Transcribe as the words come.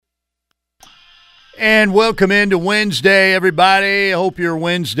And welcome into Wednesday, everybody. Hope your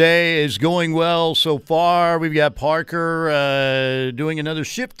Wednesday is going well so far. We've got Parker doing another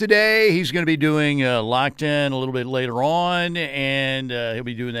shift today. He's going to be doing Locked In a little bit later on, and he'll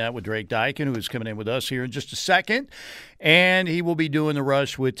be doing that with Drake Dykin, who is coming in with us here in just a second. And he will be doing the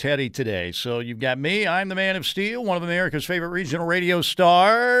rush with Teddy today. So you've got me. I'm the Man of Steel, one of America's favorite regional radio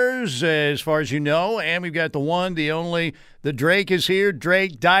stars, as far as you know. And we've got the one, the only, the Drake is here.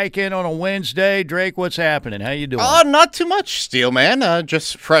 Drake Dykin on a Wednesday. Drake, what's happening? How you doing? Not too much, Steel Man.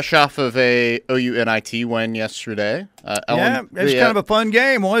 Just fresh off of a OU NIT win yesterday. It's kind of a fun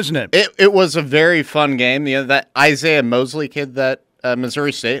game, wasn't it? It was a very fun game. That Isaiah Mosley kid that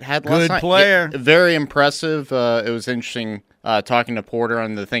Missouri State had last night. Good player. Very impressive. It was interesting talking to Porter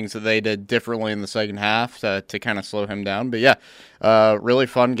on the things that they did differently in the second half to kind of slow him down. But yeah, really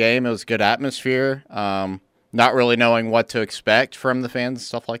fun game. It was good atmosphere. Not really knowing what to expect from the fans and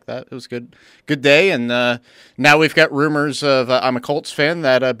stuff like that. It was good day. And now we've got rumors of, I'm a Colts fan,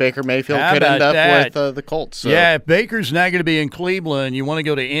 that Baker Mayfield could end up with the Colts. So. Yeah, if Baker's not going to be in Cleveland, you want to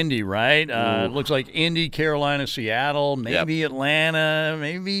go to Indy, right? It looks like Indy, Carolina, Seattle, maybe Atlanta,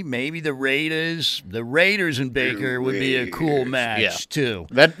 maybe the Raiders. The Raiders and Baker would be a cool match, too.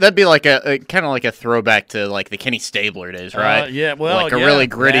 That'd be like a kind of like a throwback to like the Kenny Stabler days, right? Like a really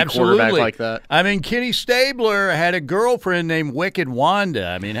gritty quarterback like that. I mean, Kenny Stabler had a girlfriend named Wicked Wanda.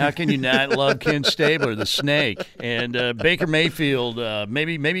 I mean, how can you not love Ken Stabler, the snake? And Baker Mayfield,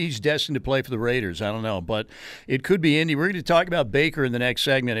 maybe he's destined to play for the Raiders. I don't know, but it could be Indy. We're going to talk about Baker in the next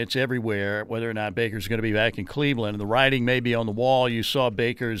segment. It's everywhere, whether or not Baker's going to be back in Cleveland. And the writing may be on the wall. You saw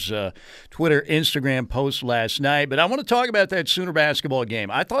Baker's Twitter, Instagram post last night. But I want to talk about that Sooner basketball game.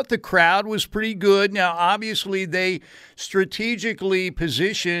 I thought the crowd was pretty good. Now, obviously, they strategically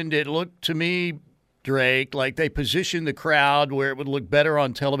positioned, it looked to me, Drake, like they positioned the crowd where it would look better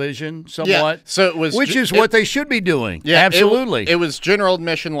on television somewhat. Yeah, so it was, which is what they should be doing. Yeah, absolutely. It was general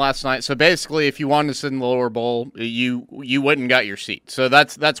admission last night. So basically, if you wanted to sit in the lower bowl, you went and got your seat. So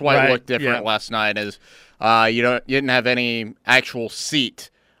that's why it looked different last night. Is you didn't have any actual seat,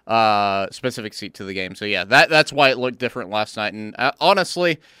 specific seat to the game. So yeah, that's why it looked different last night. And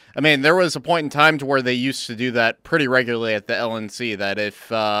honestly, I mean, there was a point in time to where they used to do that pretty regularly at the LNC, that if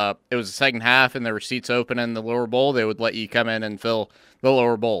it was the second half and there were seats open in the lower bowl, they would let you come in and fill the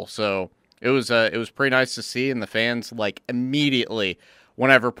lower bowl. So it was pretty nice to see, and the fans, like, immediately,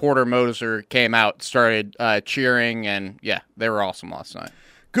 whenever Porter Moser came out, started cheering, and yeah, they were awesome last night.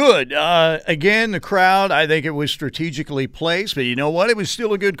 Good. Again, the crowd, I think it was strategically placed, but you know what? It was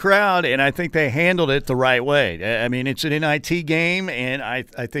still a good crowd, and I think they handled it the right way. I mean, it's an NIT game, and I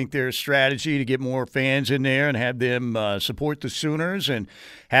think their strategy to get more fans in there and have them support the Sooners and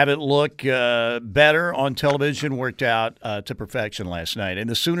have it look better on television worked out to perfection last night. And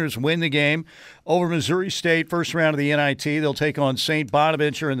the Sooners win the game over Missouri State, first round of the NIT. They'll take on St.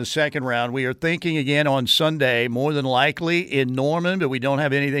 Bonaventure in the second round. We are thinking again on Sunday, more than likely in Norman, but we don't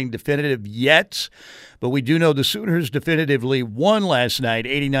have anything definitive yet. But we do know the Sooners definitively won last night,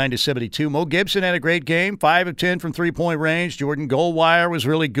 89-72. Mo Gibson had a great game, 5 of 10 from three-point range. Jordan Goldwire was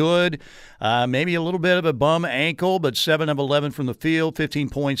really good. Maybe a little bit of a bum ankle, but 7 of 11 from the field, 15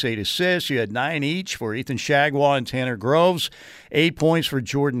 points, 8 assists. You had 9 each for Ethan Shagwa and Tanner Groves, 8 points for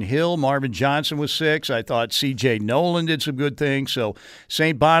Jordan Hill. Marvin Johnson was 6. I thought C.J. Nolan did some good things. So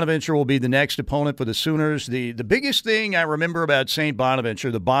St. Bonaventure will be the next opponent for the Sooners. The biggest thing I remember about St.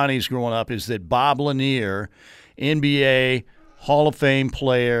 Bonaventure, the Bonnies growing up, is that Bob Lanier, NBA Hall of Fame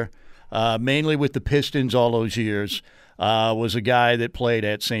player, mainly with the Pistons all those years, was a guy that played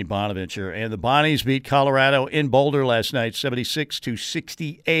at St. Bonaventure. And the Bonnies beat Colorado in Boulder last night,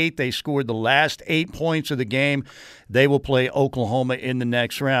 76-68. They scored the last 8 points of the game. They will play Oklahoma in the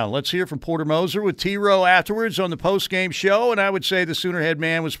next round. Let's hear from Porter Moser with T-Row afterwards on the postgame show. And I would say the Sooner head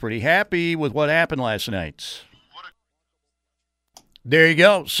man was pretty happy with what happened last night. There you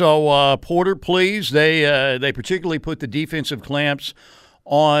go. So, Porter, please. They particularly put the defensive clamps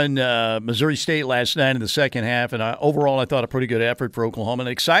on Missouri State last night in the second half, and overall I thought a pretty good effort for Oklahoma. An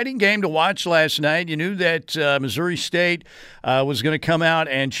exciting game to watch last night. You knew that Missouri State was going to come out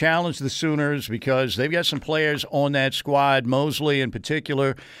and challenge the Sooners because they've got some players on that squad, Mosley in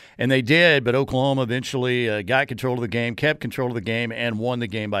particular, and they did, but Oklahoma eventually got control of the game, kept control of the game, and won the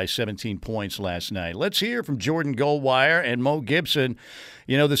game by 17 points last night. Let's hear from Jordan Goldwire and Mo Gibson.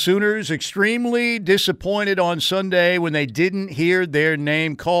 You know, the Sooners extremely disappointed on Sunday when they didn't hear their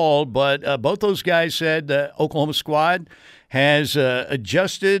name called, but both those guys said the Oklahoma squad has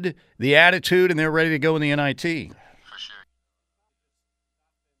adjusted the attitude and they're ready to go in the NIT.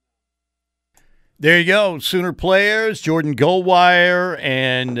 There you go. Sooner players, Jordan Goldwire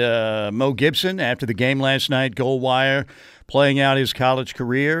and Mo Gibson after the game last night. Goldwire playing out his college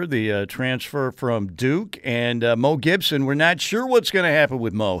career, the transfer from Duke. And Mo Gibson, we're not sure what's going to happen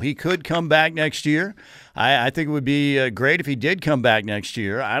with Mo. He could come back next year. I think it would be great if he did come back next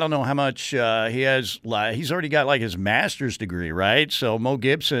year. I don't know how much he has. He's already got like his master's degree, right? So Mo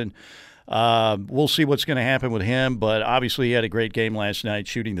Gibson, we'll see what's going to happen with him. But obviously he had a great game last night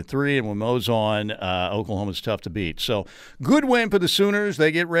shooting the three. And when Mo's on, Oklahoma's tough to beat. So good win for the Sooners.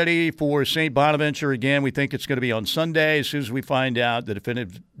 They get ready for St. Bonaventure again. We think it's going to be on Sunday. As soon as we find out the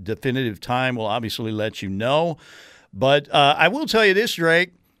definitive time, we'll obviously let you know. But I will tell you this,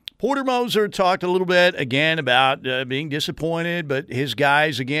 Drake. Porter Moser talked a little bit, again, about being disappointed, but his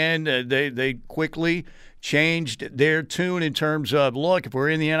guys, again, they quickly changed their tune in terms of, look, if we're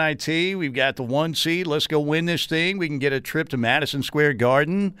in the NIT, we've got the 1 seed, let's go win this thing. We can get a trip to Madison Square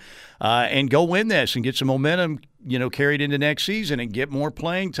Garden and go win this and get some momentum, carried into next season and get more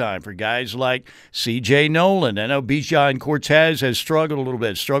playing time for guys like C.J. Nolan. I know Bijan Cortez has struggled a little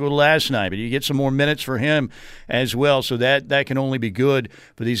bit, struggled last night, but you get some more minutes for him as well. So that can only be good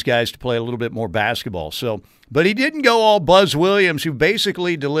for these guys to play a little bit more basketball. But he didn't go all Buzz Williams, who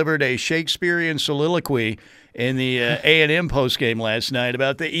basically delivered a Shakespearean soliloquy in the A&M postgame last night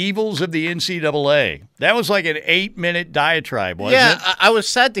about the evils of the NCAA. That was like an 8-minute diatribe, wasn't it? Yeah, I was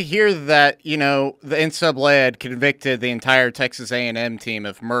sad to hear that, the NCAA had convicted the entire Texas A&M team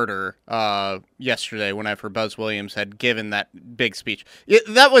of murder yesterday whenever Buzz Williams had given that big speech.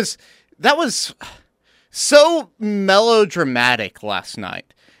 That was so melodramatic last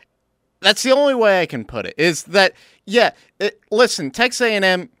night. That's the only way I can put it, is that, listen, Texas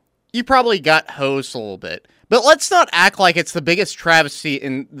A&M, you probably got hosed a little bit. But let's not act like it's the biggest travesty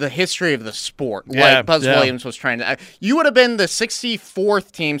in the history of the sport, like Buzz Williams was trying to act. You would have been the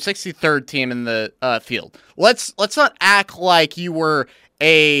 64th team, 63rd team in the field. Let's not act like you were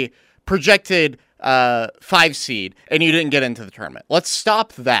a projected 5 seed and you didn't get into the tournament. Let's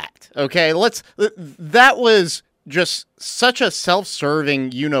stop that, okay? That was just such a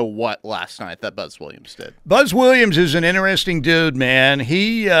self-serving you-know-what last night that Buzz Williams did. Buzz Williams is an interesting dude, man.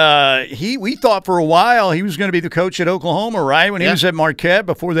 We thought for a while he was going to be the coach at Oklahoma, right? When he was at Marquette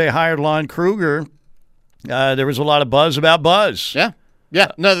before they hired Lon Kruger, there was a lot of buzz about Buzz. Yeah.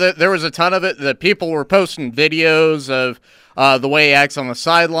 No, there was a ton of it. The people were posting videos of the way he acts on the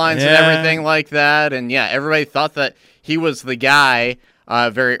sidelines and everything like that. And, everybody thought that he was the guy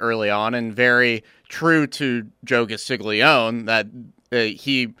very early on and very true to Joe Castiglione, that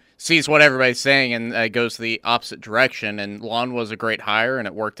he sees what everybody's saying and goes the opposite direction. And Lon was a great hire, and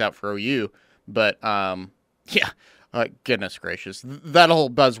it worked out for OU. But, goodness gracious. That whole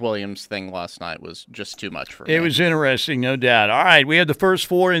Buzz Williams thing last night was just too much for me. It was interesting, no doubt. All right, we had the first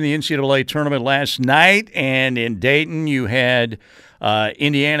 4 in the NCAA tournament last night, and in Dayton you had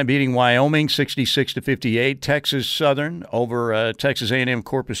Indiana beating Wyoming 66-58. Texas Southern over Texas A&M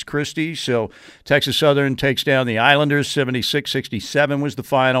Corpus Christi. So Texas Southern takes down the Islanders 76-67 was the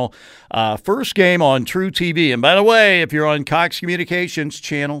final. First game on True TV. And by the way, if you're on Cox Communications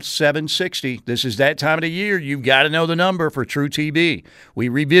channel 760, this is that time of the year. You've got to know the number for True TV. We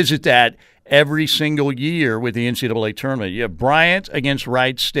revisit that every single year with the NCAA tournament. You have Bryant against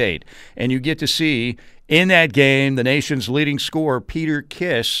Wright State, and you get to see in that game the nation's leading scorer, Peter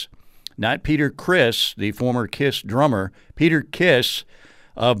Kiss, not Peter Criss, the former Kiss drummer, Peter Kiss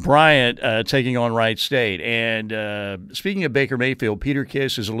of Bryant taking on Wright State. And speaking of Baker Mayfield, Peter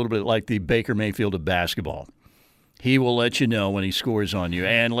Kiss is a little bit like the Baker Mayfield of basketball. He will let you know when he scores on you,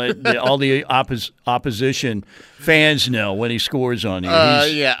 and let all the opposition fans know when he scores on you.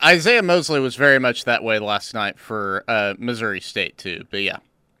 Isaiah Mosley was very much that way last night for Missouri State too. But yeah,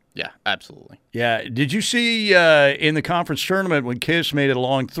 absolutely. Yeah, did you see in the conference tournament when Kiss made it a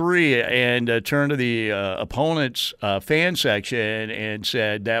long 3 and turned to the opponent's fan section and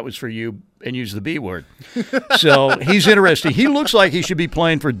said that was for you? And use the B word. So he's interesting. He looks like he should be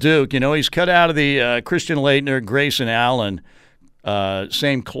playing for Duke. He's cut out of the Christian Laettner, Grayson Allen,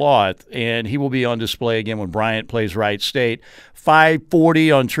 same cloth, and he will be on display again when Bryant plays Wright State.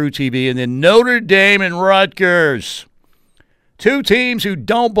 5:40 on True TV. And then Notre Dame and Rutgers. 2 teams who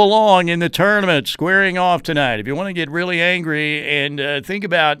don't belong in the tournament squaring off tonight. If you want to get really angry and think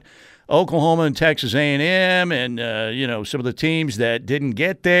about Oklahoma and Texas A&M and, some of the teams that didn't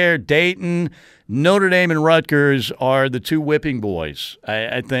get there, Dayton, Notre Dame, and Rutgers are the 2 whipping boys,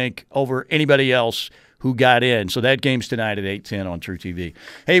 I think, over anybody else who got in. So that game's tonight at 8:10 on True TV.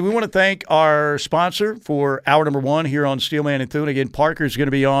 Hey, we want to thank our sponsor for hour number 1 here on Steelman and Thune. Again, Parker's going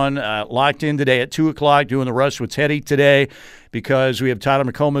to be on locked in today at 2 o'clock doing the Rush with Teddy today because we have Tyler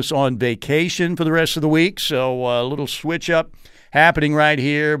McComas on vacation for the rest of the week. So a little switch up happening right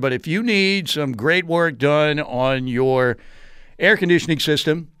here. But if you need some great work done on your air conditioning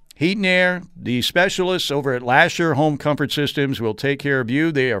system, heat and air, the specialists over at Lasher Home Comfort Systems will take care of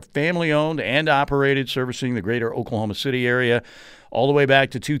you. They are family-owned and operated, servicing the greater Oklahoma City area all the way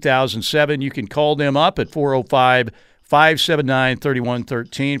back to 2007. You can call them up at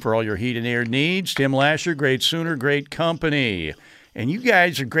 405-579-3113 for all your heat and air needs. Tim Lasher, great Sooner, great company. And you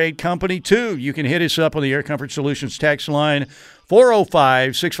guys are great company, too. You can hit us up on the Air Comfort Solutions text line,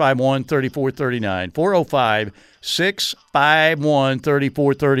 405-651-3439,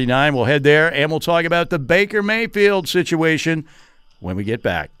 405-651-3439. We'll head there, and we'll talk about the Baker Mayfield situation when we get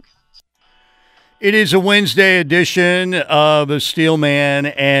back. It is a Wednesday edition of the Steelman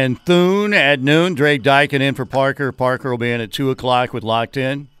and Thune at noon. Drake Dykin in for Parker. Parker will be in at 2 o'clock with Locked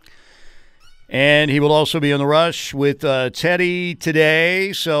In. And he will also be on the Rush with Teddy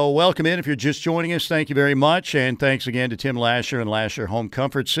today. So welcome in if you're just joining us. Thank you very much. And thanks again to Tim Lasher and Lasher Home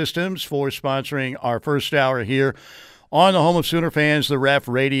Comfort Systems for sponsoring our first hour here on the home of Sooner fans, the Ref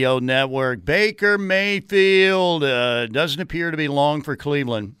Radio Network. Baker Mayfield doesn't appear to be long for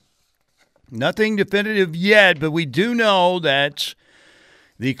Cleveland. Nothing definitive yet, but we do know that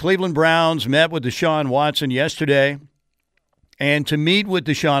the Cleveland Browns met with Deshaun Watson yesterday. And to meet with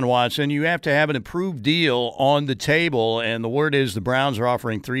Deshaun Watson, you have to have an approved deal on the table. And the word is the Browns are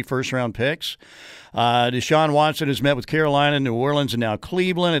offering 3 first-round picks. Deshaun Watson has met with Carolina, New Orleans, and now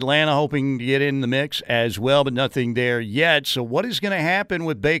Cleveland. Atlanta hoping to get in the mix as well, but nothing there yet. So what is going to happen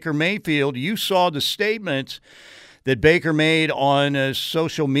with Baker Mayfield? You saw the statement that Baker made on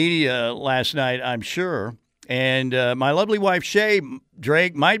social media last night, I'm sure. And my lovely wife, Shay,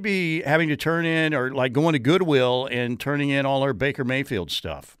 Drake, might be having to turn in or like going to Goodwill and turning in all her Baker Mayfield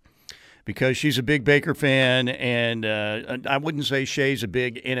stuff because she's a big Baker fan. And I wouldn't say Shay's a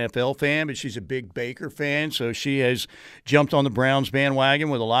big NFL fan, but she's a big Baker fan. So she has jumped on the Browns bandwagon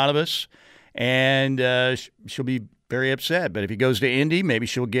with a lot of us. And she'll be very upset. But if he goes to Indy, maybe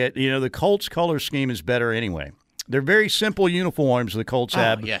she'll get, the Colts color scheme is better anyway. They're very simple uniforms the Colts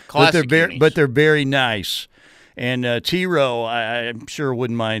have, yeah, but they're very nice. And T-Row, I'm sure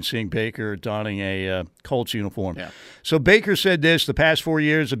wouldn't mind seeing Baker donning a Colts uniform. Yeah. So Baker said this, the past 4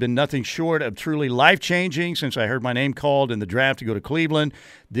 years have been nothing short of truly life-changing since I heard my name called in the draft to go to Cleveland.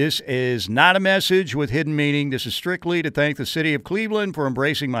 This is not a message with hidden meaning. This is strictly to thank the city of Cleveland for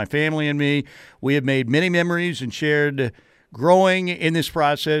embracing my family and me. We have made many memories and shared growing in this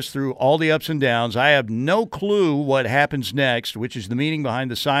process through all the ups and downs. I have no clue what happens next, which is the meaning behind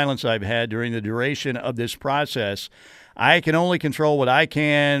the silence I've had during the duration of this process. I can only control what I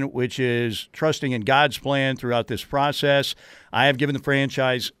can, which is trusting in God's plan throughout this process. I have given the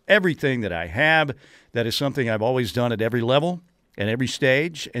franchise everything that I have. That is something I've always done at every level and every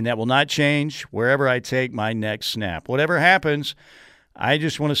stage, and that will not change wherever I take my next snap. Whatever happens, I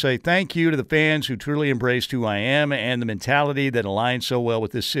just want to say thank you to the fans who truly embraced who I am and the mentality that aligns so well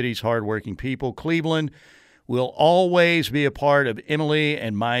with this city's hardworking people. Cleveland will always be a part of Emily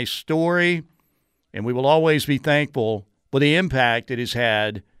and my story, and we will always be thankful for the impact it has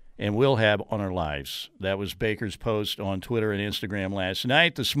had and will have on our lives. That was Baker's post on Twitter and Instagram last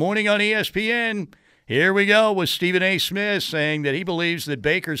night. This morning on ESPN, here we go with Stephen A. Smith saying that he believes that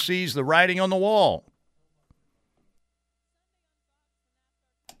Baker sees the writing on the wall.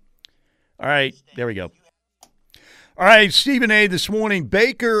 All right, there we go. All right, Stephen A. this morning.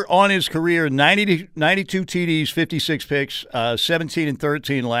 Baker on his career, 92 TDs, 56 picks, 17 and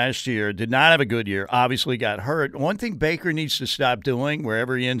 13 last year. Did not have a good year. Obviously got hurt. One thing Baker needs to stop doing,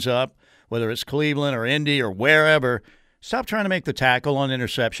 wherever he ends up, whether it's Cleveland or Indy or wherever, stop trying to make the tackle on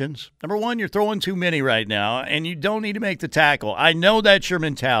interceptions. Number one, you're throwing too many right now, and you don't need to make the tackle. I know that's your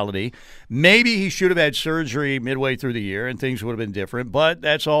mentality. Maybe he should have had surgery midway through the year, and things would have been different, but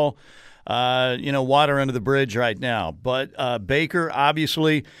that's all water under the bridge right now. But Baker,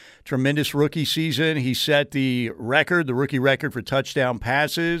 obviously, tremendous rookie season. He set the rookie record for touchdown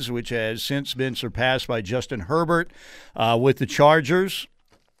passes, which has since been surpassed by Justin Herbert with the Chargers.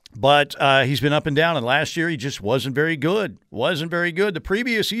 But he's been up and down, and last year he just wasn't very good. The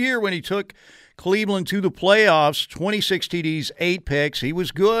previous year when he took Cleveland to the playoffs, 26 TDs, 8 picks. He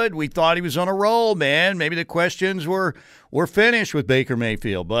was good. We thought he was on a roll, man. Maybe the questions were finished with Baker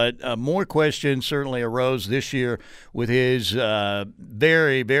Mayfield, but more questions certainly arose this year with his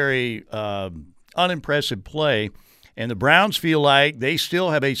very, very unimpressive play. And the Browns feel like they still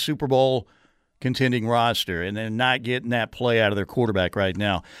have a Super Bowl contending roster, and they're not getting that play out of their quarterback right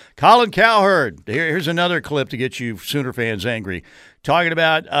now. Colin Cowherd, here's another clip to get you Sooner fans angry. Talking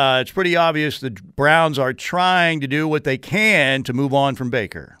about it's pretty obvious the Browns are trying to do what they can to move on from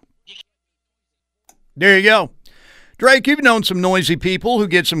Baker. There you go. Drake, you've known some noisy people who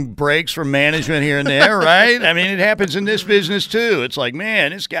get some breaks from management here and there, right? I mean, it happens in this business too. It's like,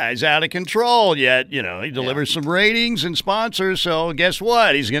 man, this guy's out of control, yet, he delivers some ratings and sponsors, so guess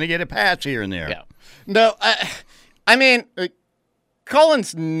what? He's going to get a pass here and there. Yeah. No, I mean,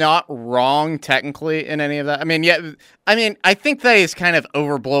 Colin's not wrong technically in any of that. I think that he's kind of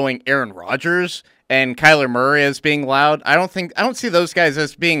overblowing Aaron Rodgers and Kyler Murray as being loud. I don't see those guys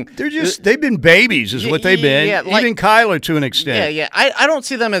as being. They've been babies, is what they've been. Yeah, even Kyler to an extent. Yeah. I don't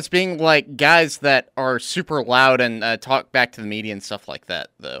see them as being like guys that are super loud and talk back to the media and stuff like that,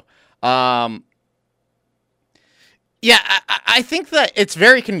 though. I think that it's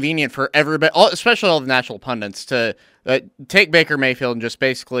very convenient for everybody, especially all the national pundits, to take Baker Mayfield and just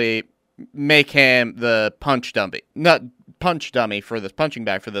basically make him the punch dummy for this, punching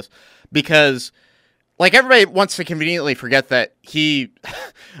bag for this, because like everybody wants to conveniently forget that he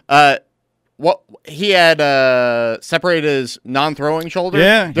had separated his non-throwing shoulder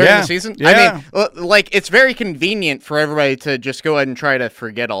during the season. Yeah. I mean, like, it's very convenient for everybody to just go ahead and try to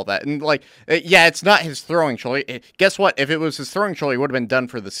forget all that. And it's not his throwing shoulder. Guess what? If it was his throwing shoulder, he would have been done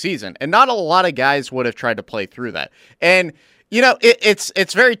for the season. And not a lot of guys would have tried to play through that. And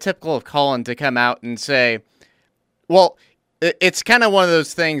it's very typical of Colin to come out and say, well, it's kind of one of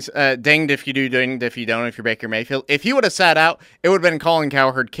those things, dinged if you do, dinged if you don't, if you're Baker Mayfield. If he would have sat out, it would have been Colin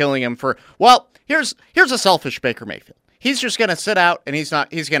Cowherd killing him for, well, here's a selfish Baker Mayfield. He's just going to sit out, and he's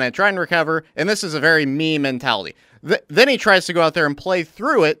going to try and recover, and this is a very me mentality. Then he tries to go out there and play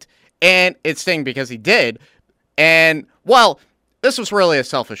through it, and it's sting because he did. And, well, this was really a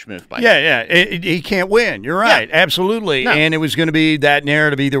selfish move by him. Yeah. He can't win. You're right. Yeah. Absolutely. No. And it was going to be that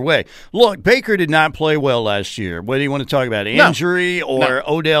narrative either way. Look, Baker did not play well last year. Whether you want to talk about injury or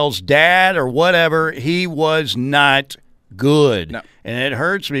Odell's dad or whatever, he was not good. No. And it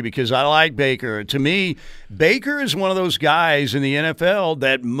hurts me because I like Baker. To me, Baker is one of those guys in the NFL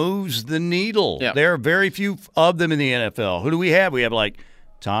that moves the needle. Yeah. There are very few of them in the NFL. Who do we have? We have like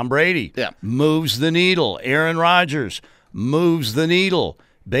Tom Brady. Yeah. Moves the needle. Aaron Rodgers moves the needle.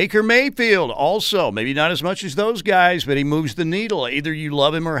 Baker Mayfield also, maybe not as much as those guys, but he moves the needle. Either you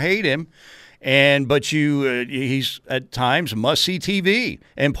love him or hate him, but he's at times must-see TV.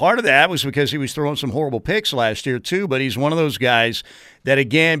 And part of that was because he was throwing some horrible picks last year too, but he's one of those guys that,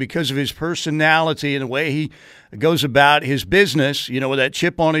 again, because of his personality and the way he goes about his business, with that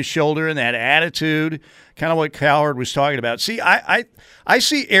chip on his shoulder and that attitude, kind of what Cowherd was talking about. See, I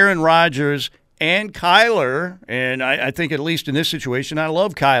see Aaron Rodgers and Kyler, and I think at least in this situation, I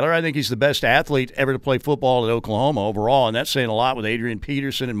love Kyler. I think he's the best athlete ever to play football at Oklahoma overall, and that's saying a lot with Adrian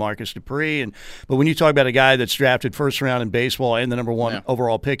Peterson and Marcus Dupree. But when you talk about a guy that's drafted first round in baseball and the number one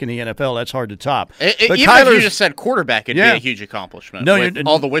overall pick in the NFL, that's hard to top. But even if you just said quarterback, it'd be a huge accomplishment with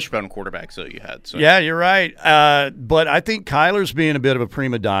all the wishbone quarterbacks that you had. So. Yeah, you're right. But I think Kyler's being a bit of a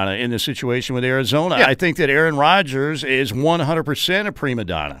prima donna in this situation with Arizona. Yeah. I think that Aaron Rodgers is 100% a prima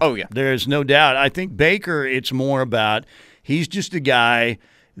donna. Oh, yeah. There's no doubt. I think Baker, it's more about he's just a guy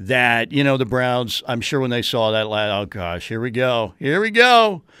that, the Browns, I'm sure when they saw that, oh, gosh, here we go.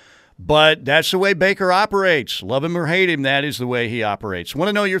 But that's the way Baker operates. Love him or hate him, that is the way he operates. Want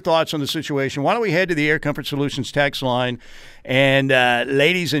to know your thoughts on the situation? Why don't we head to the Air Comfort Solutions text line? And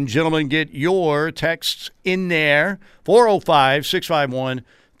ladies and gentlemen, get your texts in there. 405-651-3439.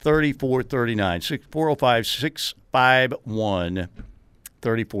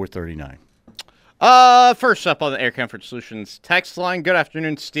 405-651-3439. First up on the Air Comfort Solutions text line. Good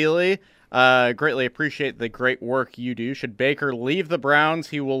afternoon, Steely. Greatly appreciate the great work you do. Should Baker leave the Browns,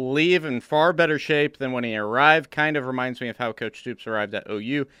 he will leave in far better shape than when he arrived. Kind of reminds me of how Coach Stoops arrived at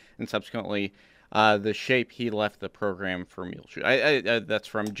OU and subsequently the shape he left the program for Muleshoe. That's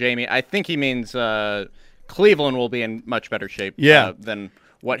from Jamie. I think he means Cleveland will be in much better shape than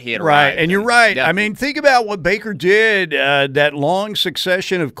what he had arrived. Right, and you're right. I mean, think about what Baker did, that long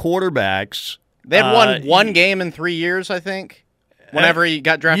succession of quarterbacks. They had won one game in 3 years, I think, whenever he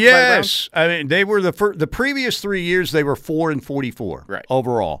got drafted by the Browns. I mean, they were the previous 3 years, they were 4-44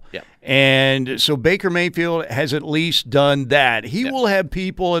 overall. Yeah. And so Baker Mayfield has at least done that. He will have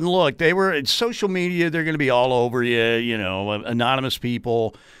people, and look, they were in social media, they're going to be all over you, anonymous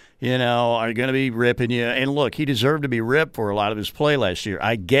people. are going to be ripping you. And look, he deserved to be ripped for a lot of his play last year.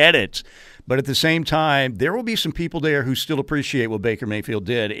 I get it. But at the same time, there will be some people there who still appreciate what Baker Mayfield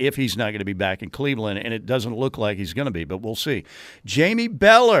did if he's not going to be back in Cleveland, and it doesn't look like he's going to be, but we'll see. Jamie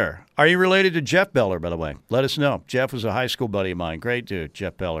Beller. Are you related to Jeff Beller, by the way? Let us know. Jeff was a high school buddy of mine. Great dude,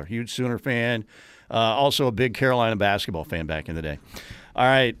 Jeff Beller. Huge Sooner fan. Also a big Carolina basketball fan back in the day. All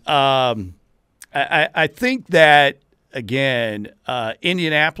right. I think that, again,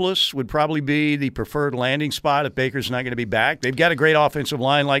 Indianapolis would probably be the preferred landing spot if Baker's not going to be back. They've got a great offensive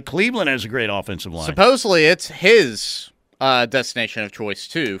line, like Cleveland has a great offensive line. Supposedly, it's his destination of choice,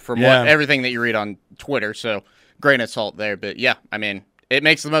 too, from everything that you read on Twitter. So, grain of salt there. But, yeah, I mean, it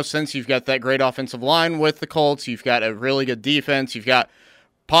makes the most sense. You've got that great offensive line with the Colts. You've got a really good defense. You've got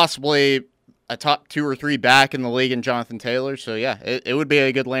possibly a top 2 or 3 back in the league in Jonathan Taylor. So, yeah, it would be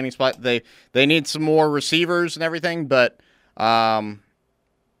a good landing spot. They need some more receivers and everything, but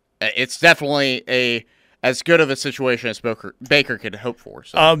it's definitely as good of a situation as Baker could hope for.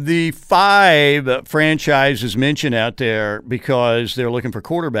 So. Of the 5 franchises mentioned out there because they're looking for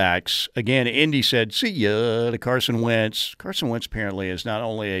quarterbacks, again, Indy said, see ya to Carson Wentz. Carson Wentz apparently is not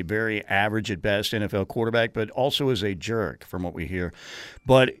only a very average at best NFL quarterback, but also is a jerk from what we hear.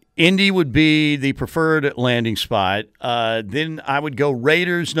 But Indy would be the preferred landing spot. Then I would go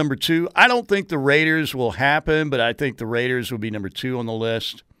Raiders, number 2. I don't think the Raiders will happen, but I think the Raiders will be number 2 on the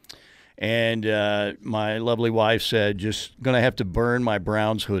list. And my lovely wife said, just going to have to burn my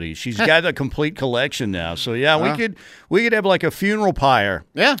Browns hoodie. She's got a complete collection now. So, yeah, we could have like a funeral pyre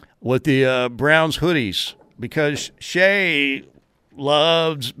with the Browns hoodies because Shay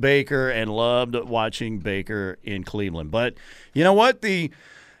loves Baker and loved watching Baker in Cleveland. But you know what? The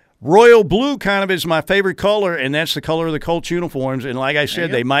royal blue kind of is my favorite color, and that's the color of the Colts uniforms. And like I said,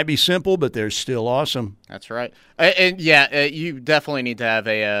 they might be simple, but they're still awesome. That's right. You definitely need to have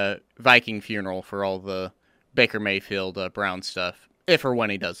a Viking funeral for all the Baker Mayfield Brown stuff, if or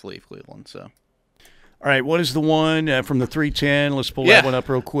when he does leave Cleveland. So, all right, what is the one from the 310? Let's pull that one up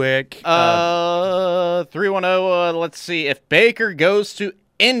real quick. 310. Let's see. If Baker goes to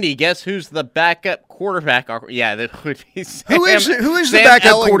Indy, guess who's the backup quarterback? Yeah, that would be Sam, who is the Sam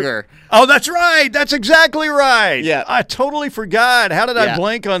backup Ehlinger. quarterback? Oh, that's right. That's exactly right. Yeah. I totally forgot. How did I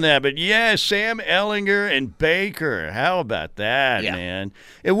blank on that? But, yeah, Sam Ehlinger and Baker. How about that, man?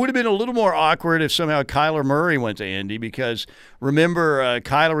 It would have been a little more awkward if somehow Kyler Murray went to Indy because, remember,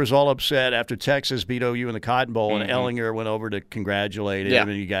 Kyler was all upset after Texas beat OU in the Cotton Bowl, and Ehlinger went over to congratulate him,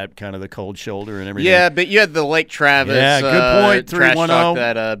 and he got kind of the cold shoulder and everything. Yeah, but you had the Lake Travis good point, trash talk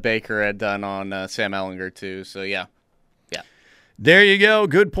that Baker had done on Sam Ehlinger, too. So, yeah. There you go.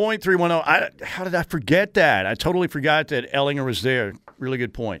 Good point, 310. How did I forget that? I totally forgot that Ehlinger was there. Really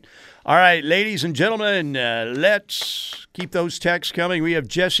good point. All right, ladies and gentlemen, let's keep those texts coming. We have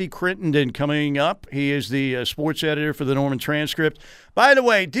Jesse Crittenden coming up. He is the sports editor for the Norman Transcript. By the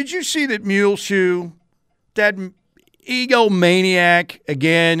way, did you see that Muleshoe, that egomaniac,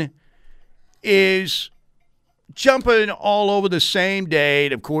 again, is jumping all over the same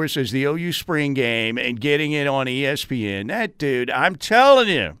date, of course, as the OU spring game and getting it on ESPN. That dude, I'm telling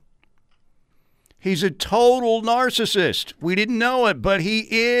you, he's a total narcissist. We didn't know it, but he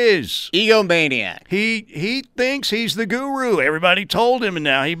is. Egomaniac. He thinks he's the guru. Everybody told him, and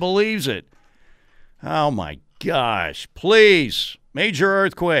now he believes it. Oh, my gosh. Please, major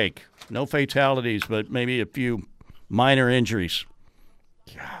earthquake. No fatalities, but maybe a few minor injuries.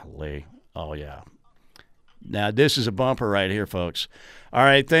 Golly. Oh, yeah. Now, this is a bumper right here, folks. All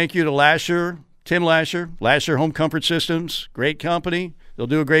right, thank you to Lasher, Tim Lasher, Lasher Home Comfort Systems. Great company. They'll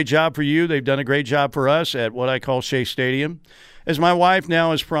do a great job for you. They've done a great job for us at what I call Shea Stadium, as my wife now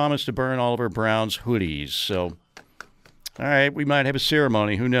has promised to burn all of her Browns hoodies. So, all right, we might have a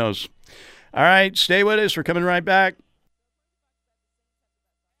ceremony. Who knows? All right, stay with us. We're coming right back.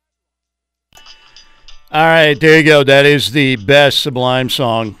 All right, there you go. That is the best Sublime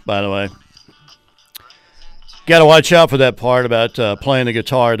song, by the way. Got to watch out for that part about playing the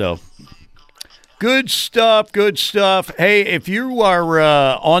guitar, though. Good stuff, good stuff. Hey, if you are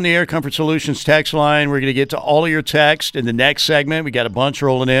on the Air Comfort Solutions text line, we're going to get to all of your text in the next segment. We got a bunch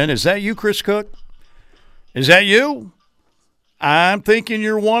rolling in. Is that you, Chris Cook? Is that you? I'm thinking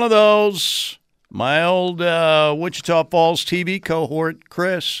you're one of those. My old Wichita Falls TV cohort,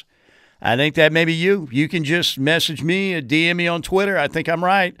 Chris. I think that may be you. You can just message me, DM me on Twitter. I think I'm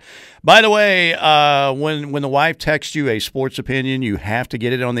right. By the way, when the wife texts you a sports opinion, you have to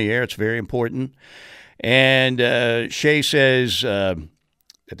get it on the air. It's very important. And Shay says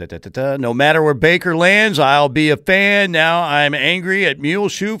No matter where Baker lands, I'll be a fan. Now I'm angry at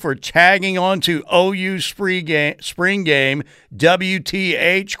Muleshoe for tagging onto OU spring game.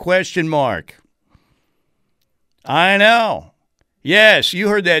 WTH question mark. I know. Yes, you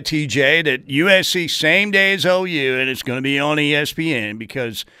heard that, TJ, that USC same day as OU, and it's going to be on ESPN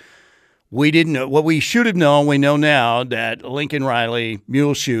because we didn't know what we should have known. We know now that Lincoln Riley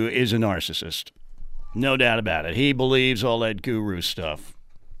Muleshoe is a narcissist. No doubt about it. He believes all that guru stuff.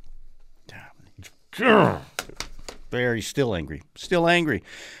 Very still angry. Still angry.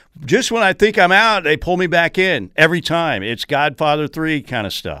 Just when I think I'm out, they pull me back in every time. It's Godfather 3 kind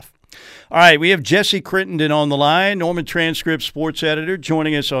of stuff. All right, we have Jesse Crittenden on the line, Norman Transcript sports editor,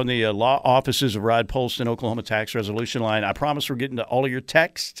 joining us on the law offices of Rod Polston, Oklahoma Tax Resolution Line. I promise we're getting to all of your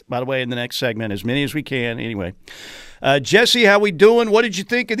texts, by the way, in the next segment, as many as we can. Anyway, Jesse, how we doing? What did you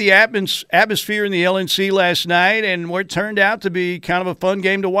think of the atmosphere in the LNC last night and what turned out to be kind of a fun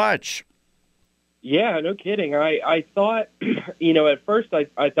game to watch? Yeah, no kidding. I thought, at first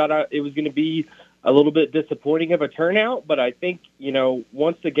I thought it was going to be a little bit disappointing of a turnout, but I think,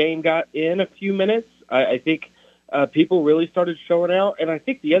 once the game got in a few minutes, I think people really started showing out. And I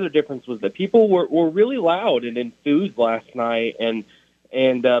think the other difference was that people were really loud and enthused last night. And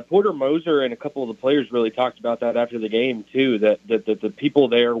Porter Moser and a couple of the players really talked about that after the game too, that the people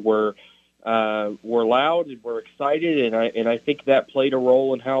there were loud and were excited. And I think that played a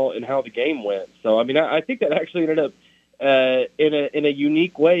role in how the game went. So, I mean, I think that actually ended up, in a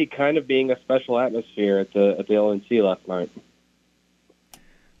unique way, kind of being a special atmosphere at the LNC last night.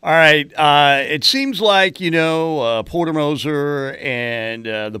 All right. It seems like, Porter Moser and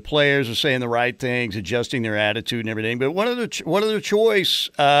the players are saying the right things, adjusting their attitude and everything. But what other choice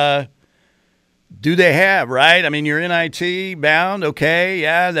do they have, right? I mean, you're NIT bound. Okay,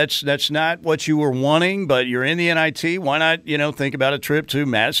 yeah, that's not what you were wanting, but you're in the NIT. Why not, think about a trip to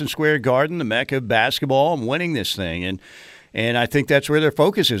Madison Square Garden, the mecca of basketball, and winning this thing? And I think that's where their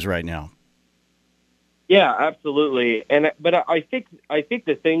focus is right now. Yeah, absolutely. But I think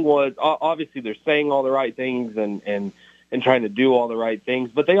the thing was, obviously they're saying all the right things and trying to do all the right things,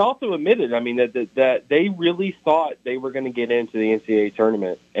 but they also admitted, I mean, that they really thought they were going to get into the NCAA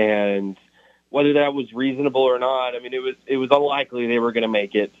tournament, and whether that was reasonable or not, I mean, it was unlikely they were going to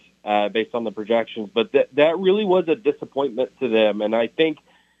make it based on the projections. But that really was a disappointment to them, and I think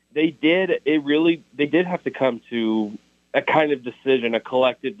they did have to come to a kind of decision, a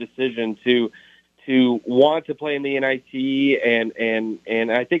collective decision to want to play in the NIT,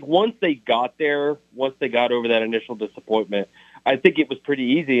 and I think once they got over that initial disappointment, I think it was pretty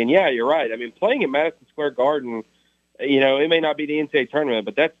easy. And yeah, you're right. I mean, playing at Madison Square Garden, it may not be the NCAA tournament,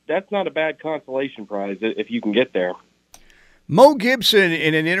 but that's not a bad consolation prize if you can get there. Mo Gibson,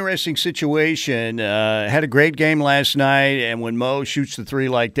 in an interesting situation, had a great game last night, and when Mo shoots the three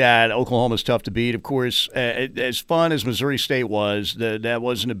like that, Oklahoma's tough to beat. Of course, as fun as Missouri State was, that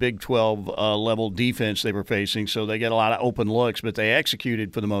wasn't a Big 12 level defense they were facing, so they get a lot of open looks, but they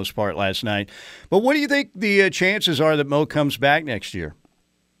executed for the most part last night. But what do you think the chances are that Mo comes back next year?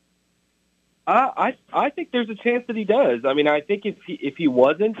 I think there's a chance that he does. I mean, I think if he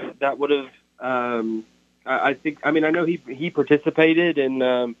wasn't, that would have. I know he participated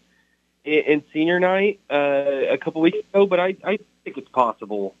in senior night a couple weeks ago, but I think it's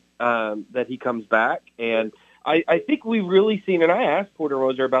possible that he comes back. And I think we've really seen, and I asked Porter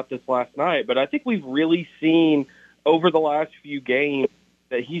Moser about this last night, but I think we've really seen over the last few games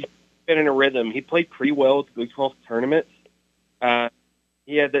that he's been in a rhythm. He played pretty well at the Big 12 tournaments.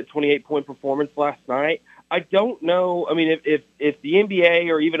 He had that 28-point performance last night. I don't know. I mean, if the NBA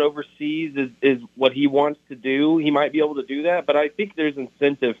or even overseas is what he wants to do, he might be able to do that. But I think there's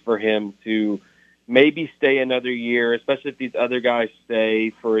incentive for him to maybe stay another year, especially if these other guys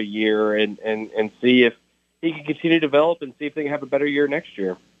stay for a year and see if he can continue to develop and see if they can have a better year next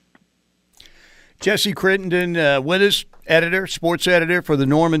year. Jesse Crittenden with us, sports editor for the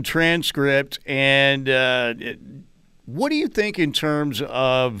Norman Transcript. And what do you think in terms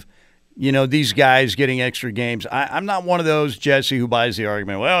of these guys getting extra games? I'm not one of those, Jesse, who buys the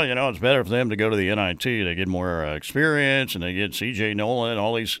argument, well, it's better for them to go to the NIT. They get more experience, and they get C.J. Nolan and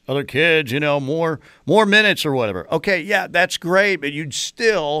all these other kids, more minutes or whatever. Okay, yeah, that's great, but you'd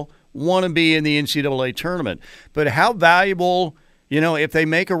still want to be in the NCAA tournament. But how valuable, if they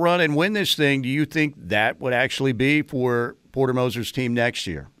make a run and win this thing, do you think that would actually be for Porter Moser's team next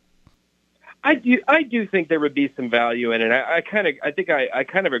year? I do think there would be some value in it. I kind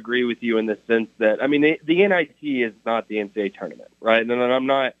of agree with you in the sense that, I mean, the NIT is not the NCAA tournament, right? And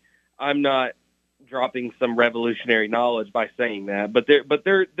I'm not dropping some revolutionary knowledge by saying that, but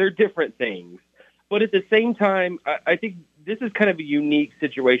they're different things. But at the same time, I think this is kind of a unique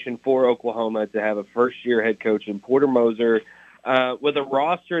situation for Oklahoma to have a first-year head coach in Porter Moser with a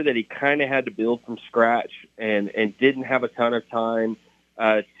roster that he kind of had to build from scratch and didn't have a ton of time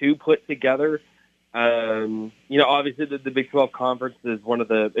to put together. Obviously the Big 12 Conference is one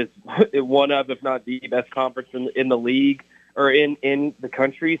of, if not the best conference in the league or in the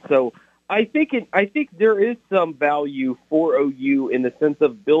country. So I think there is some value for OU in the sense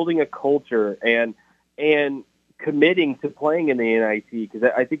of building a culture and committing to playing in the NIT, because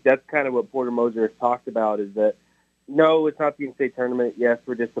I think that's kind of what Porter Moser has talked about, is that, no, it's not the in-state tournament. Yes,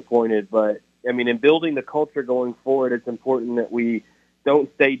 we're disappointed, but, I mean, in building the culture going forward, it's important that we don't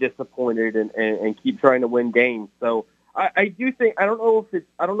stay disappointed and keep trying to win games. So I do think, I don't know if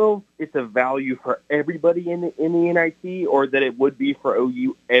it's a value for everybody in the NIT or that it would be for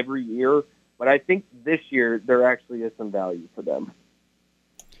OU every year, but I think this year there actually is some value for them.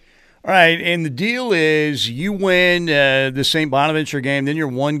 All right, and the deal is you win the St. Bonaventure game, then you're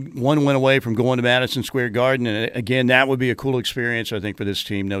one win away from going to Madison Square Garden, and again, that would be a cool experience, I think, for this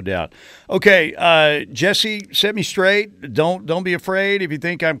team, no doubt. Okay, Jesse, set me straight. Don't be afraid if you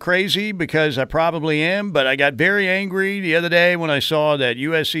think I'm crazy, because I probably am, but I got very angry the other day when I saw that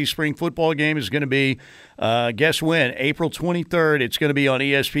USC spring football game is going to be, guess when? April 23rd. It's going to be on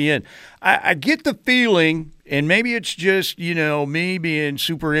ESPN. I get the feeling, and maybe it's just, me being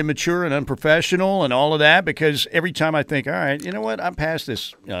super immature and unprofessional and all of that, because every time I think, all right, you know what, I'm past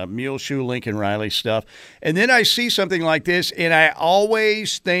this Muleshoe, Lincoln Riley stuff, and then I see something like this, and I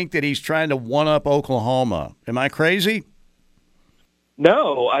always think that he's trying to one-up Oklahoma. Am I crazy?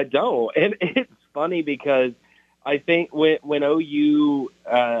 No, I don't. And it's funny because I think when OU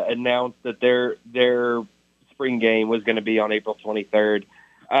announced that their spring game was going to be on April 23rd,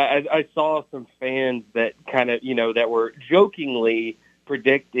 I saw some fans that kind of, that were jokingly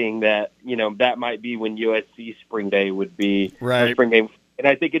predicting that, that might be when USC spring day would be right. Spring game. And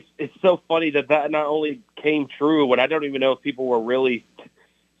I think it's so funny that not only came true, but I don't even know if people were really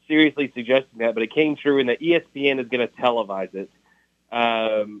seriously suggesting that, but it came true, and that ESPN is going to televise it.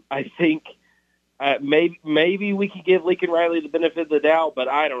 I think maybe we could give Lincoln Riley the benefit of the doubt, but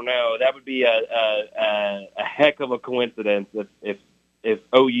I don't know. That would be a heck of a coincidence if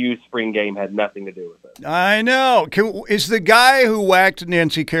OU spring game had nothing to do with it. I know. Is the guy who whacked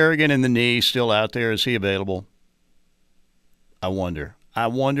Nancy Kerrigan in the knee still out there? Is he available? I wonder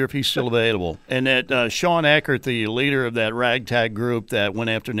if he's still available. And that Sean Eckert, the leader of that ragtag group that went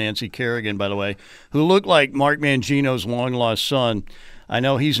after Nancy Kerrigan, by the way, who looked like Mark Mangino's long-lost son. I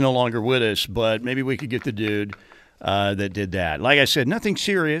know he's no longer with us, but maybe we could get the dude that did that. Like I said, nothing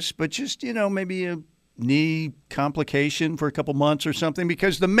serious, but just, maybe a knee complication for a couple months or something,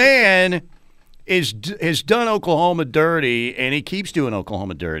 because the man has done Oklahoma dirty, and he keeps doing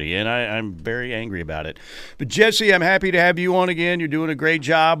Oklahoma dirty, and I'm very angry about it. But, Jesse, I'm happy to have you on again. You're doing a great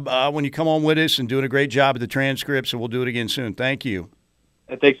job when you come on with us, and doing a great job at the transcripts, and we'll do it again soon. Thank you.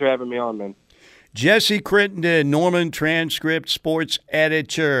 Thanks for having me on, man. Jesse Crittenden, Norman Transcript Sports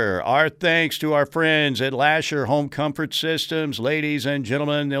Editor. Our thanks to our friends at Lasher Home Comfort Systems. Ladies and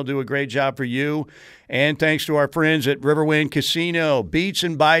gentlemen, they'll do a great job for you. And thanks to our friends at Riverwind Casino. Beats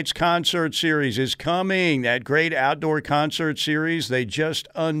and Bites Concert Series is coming. That great outdoor concert series. They just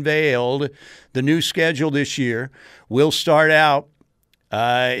unveiled the new schedule this year. We'll start out.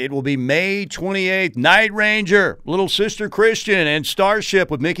 It will be May 28th. Night Ranger, Little Sister Christian, and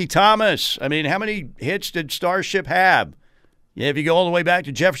Starship with Mickey Thomas. I mean, how many hits did Starship have? Yeah, if you go all the way back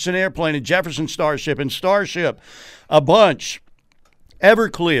to Jefferson Airplane and Jefferson Starship and Starship, a bunch.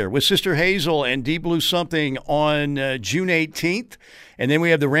 Everclear with Sister Hazel and Deep Blue Something on June 18th. And then we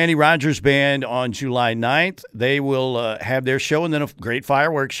have the Randy Rogers Band on July 9th. They will have their show, and then a great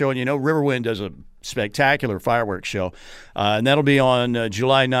fireworks show. And Riverwind does a spectacular fireworks show. And that'll be on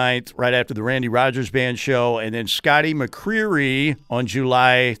July 9th, right after the Randy Rogers Band show. And then Scotty McCreery on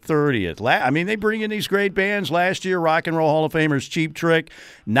July 30th. They bring in these great bands. Last year, Rock and Roll Hall of Famers Cheap Trick,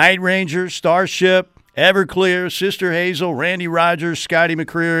 Night Ranger, Starship, Everclear, Sister Hazel, Randy Rogers, Scotty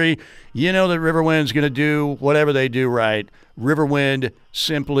McCreery. You know that Riverwind's going to do whatever they do right. Riverwind,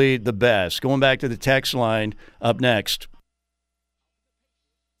 simply the best. Going back to the text line up next.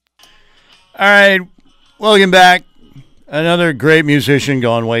 All right, welcome back. Another great musician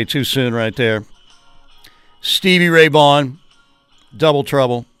gone way too soon right there. Stevie Ray Vaughan, Double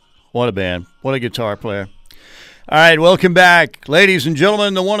Trouble. What a band. What a guitar player. All right, welcome back. Ladies and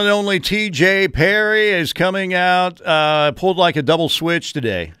gentlemen, the one and only T.J. Perry is coming out, pulled like a double switch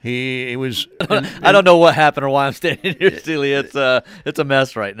today. He was... I don't know what happened or why I'm standing here, Steely. It's a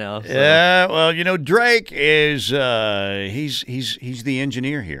mess right now. So. Yeah, well, Drake is... he's the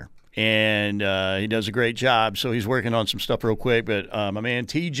engineer here. and he does a great job. So he's working on some stuff real quick. But my man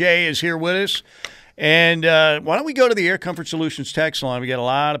TJ is here with us. And why don't we go to the Air Comfort Solutions text line? We got a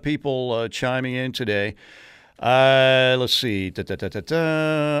lot of people chiming in today. Let's see.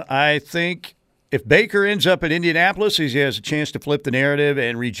 I think if Baker ends up at Indianapolis, he has a chance to flip the narrative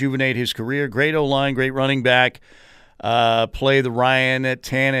and rejuvenate his career. Great O-line, great running back. Play the Ryan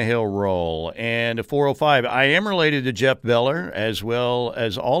Tannehill role. And a 405, I am related to Jeff Beller as well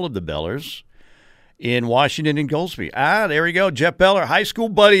as all of the Bellers in Washington and Goldsby. There we go. Jeff Beller, high school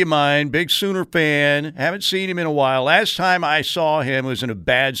buddy of mine, big Sooner fan. Haven't seen him in a while. Last time I saw him was in a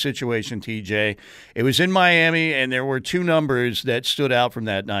bad situation, TJ. It was in Miami, and there were two numbers that stood out from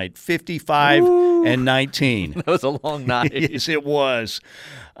that night, 55 and 19. That was a long night. Yes, it was.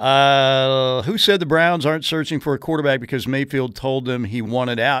 Who said the Browns aren't searching for a quarterback because Mayfield told them he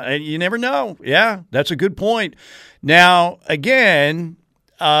wanted out? And you never know. Yeah, that's a good point. Now, again,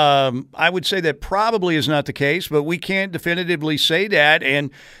 I would say that probably is not the case, but we can't definitively say that. And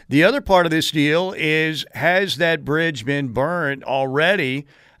the other part of this deal is, has that bridge been burned already?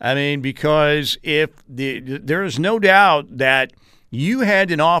 I mean, because there is no doubt that you had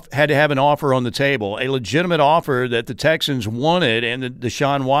to have an offer on the table, a legitimate offer that the Texans wanted and that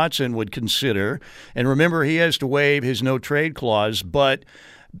Deshaun Watson would consider. And remember, he has to waive his no-trade clause, but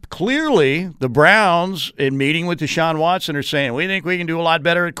clearly, the Browns, in meeting with Deshaun Watson, are saying, we think we can do a lot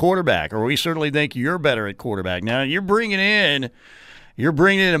better at quarterback, or we certainly think you're better at quarterback. Now, you're bringing in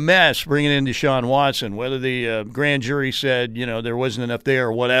a mess, bringing in Deshaun Watson. Whether the grand jury said, there wasn't enough there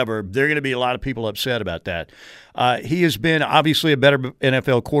or whatever, there are going to be a lot of people upset about that. He has been obviously a better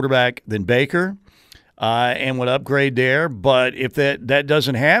NFL quarterback than Baker and would upgrade there. But if that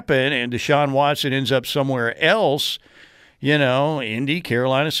doesn't happen and Deshaun Watson ends up somewhere else, Indy,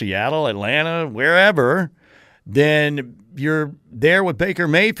 Carolina, Seattle, Atlanta, wherever, then you're there with Baker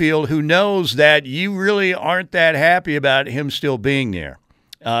Mayfield, who knows that you really aren't that happy about him still being there.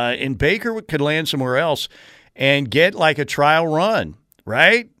 And Baker could land somewhere else and get like a trial run,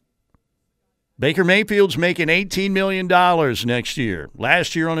 right? Baker Mayfield's making $18 million next year,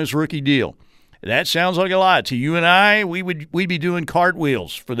 last year on his rookie deal. That sounds like a lot. To you and I, we'd be doing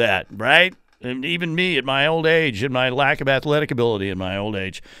cartwheels for that, right? And even me at my old age and my lack of athletic ability in my old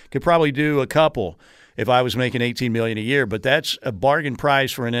age could probably do a couple if I was making $18 million a year. But that's a bargain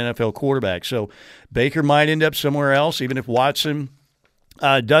price for an NFL quarterback. So Baker might end up somewhere else, even if Watson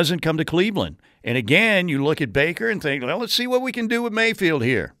doesn't come to Cleveland. And again, you look at Baker and think, well, let's see what we can do with Mayfield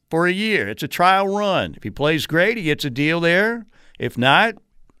here for a year. It's a trial run. If he plays great, he gets a deal there. If not,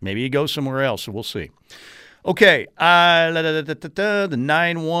 maybe he goes somewhere else. So we'll see. Okay, the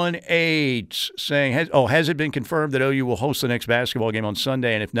 918 saying, has it been confirmed that OU will host the next basketball game on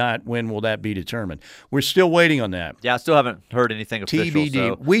Sunday? And if not, when will that be determined? We're still waiting on that. Yeah, I still haven't heard anything official. TBD.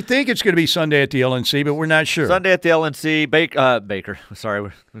 So. We think it's going to be Sunday at the LNC, but we're not sure. Sunday at the LNC. Baker. Sorry,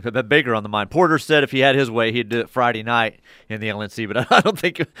 we've got Baker on the mind. Porter said if he had his way, he'd do it Friday night in the LNC, but I don't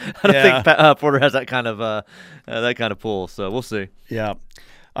think Porter has that kind of pull. So we'll see. Yeah.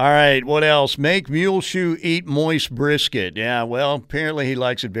 All right, what else? Make Muleshoe eat moist brisket. Yeah, well, apparently he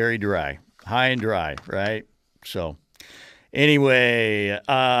likes it very dry, high and dry, right? So, anyway,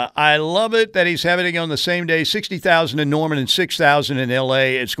 I love it that he's having it on the same day, 60,000 in Norman and 6,000 in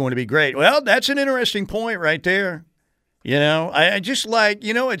L.A. It's going to be great. Well, that's an interesting point right there. I just like,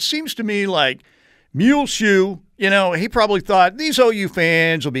 it seems to me like Muleshoe, he probably thought these OU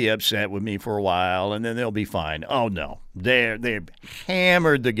fans will be upset with me for a while and then they'll be fine. Oh, no. They've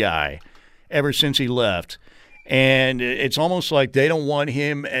hammered the guy ever since he left. And it's almost like they don't want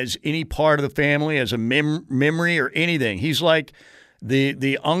him as any part of the family, as a memory or anything. He's like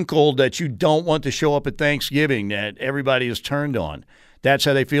the uncle that you don't want to show up at Thanksgiving that everybody is turned on. That's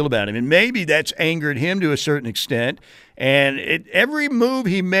how they feel about him. And maybe that's angered him to a certain extent. And every move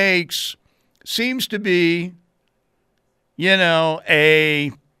he makes seems to be,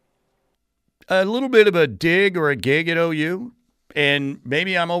 a little bit of a dig or a gig at OU. And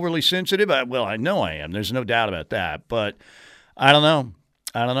maybe I'm overly sensitive. Well, I know I am. There's no doubt about that. But I don't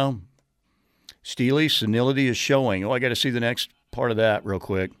know. Steely, senility is showing. I got to see the next part of that real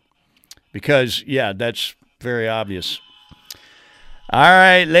quick. Because, yeah, that's very obvious. All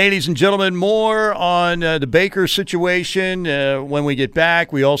right, ladies and gentlemen, more on the Baker situation when we get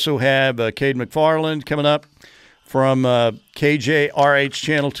back. We also have Cade McFarland coming up from KJRH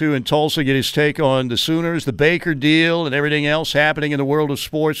Channel 2 in Tulsa, get his take on the Sooners, the Baker deal, and everything else happening in the world of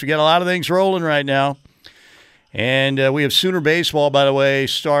sports. We got a lot of things rolling right now. And we have Sooner baseball, by the way,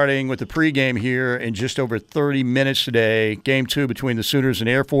 starting with the pregame here in just over 30 minutes today. Game 2 between the Sooners and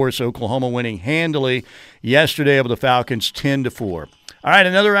Air Force, Oklahoma winning handily yesterday over the Falcons 10-4. All right,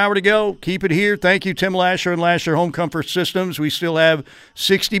 another hour to go. Keep it here. Thank you, Tim Lasher and Lasher Home Comfort Systems. We still have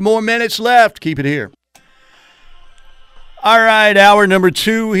 60 more minutes left. Keep it here. All right, hour number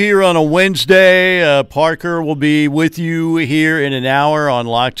 2 here on a Wednesday. Parker will be with you here in an hour on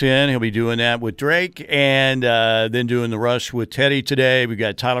Locked In. He'll be doing that with Drake and then doing the rush with Teddy today. We've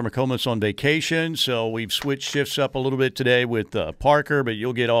got Tyler McComas on vacation, so we've switched shifts up a little bit today with Parker, but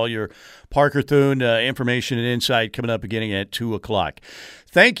you'll get all your Parker-Thune information and insight coming up beginning at 2 o'clock.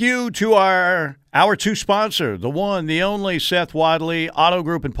 Thank you to our Hour 2 sponsor, the one, the only Seth Wadley Auto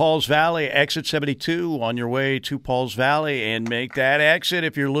Group in Pauls Valley, exit 72 on your way to Pauls Valley, and make that exit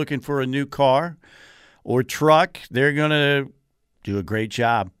if you're looking for a new car or truck. They're going to do a great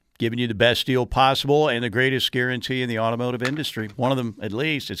job giving you the best deal possible and the greatest guarantee in the automotive industry. One of them, at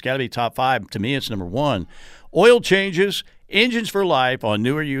least. It's got to be top 5. To me, it's number 1. Oil changes, engines for life on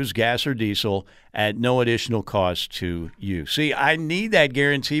new or used gas or diesel at no additional cost to you. See, I need that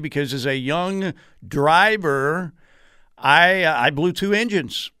guarantee because as a young driver, I blew 2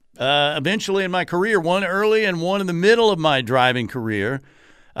 engines eventually in my career, one early and one in the middle of my driving career.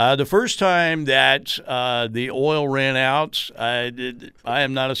 The first time that the oil ran out, I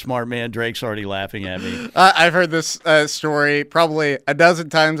am not a smart man. Drake's already laughing at me. I've heard this story probably a dozen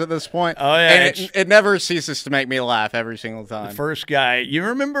times at this point. Oh, yeah. And it never ceases to make me laugh every single time. The first guy. You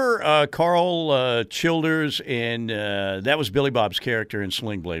remember Carl Childers in that was Billy Bob's character in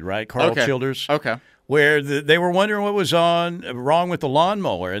Sling Blade, right? Carl Childers. Okay. Where they were wondering what was wrong with the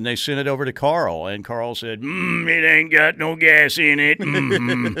lawnmower, and they sent it over to Carl, and Carl said, it ain't got no gas in it,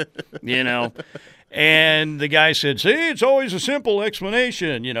 you know. And the guy said, see, it's always a simple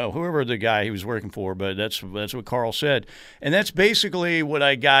explanation, you know, whoever the guy he was working for, but that's what Carl said. And that's basically what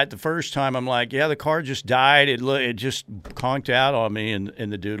I got the first time. I'm like, yeah, the car just died. It just conked out on me, and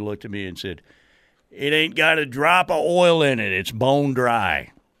the dude looked at me and said, it ain't got a drop of oil in it. It's bone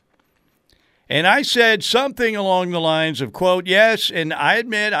dry. And I said something along the lines of, quote, yes, and I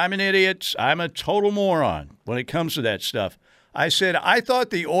admit I'm an idiot. I'm a total moron when it comes to that stuff. I said, I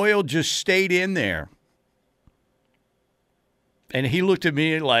thought the oil just stayed in there. And he looked at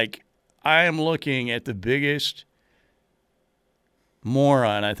me like I am looking at the biggest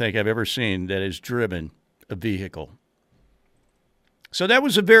moron I think I've ever seen that has driven a vehicle. So that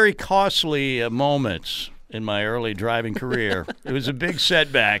was a very costly moment in my early driving career. It was a big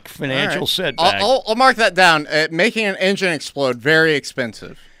setback, financial setback. I'll mark that down. Making an engine explode, very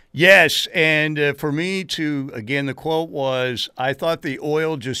expensive. Yes, and for me to, again, the quote was, I thought the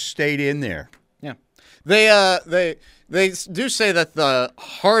oil just stayed in there. Yeah. They do say that the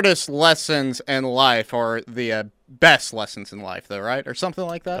hardest lessons in life are the best lessons in life, though, right? Or something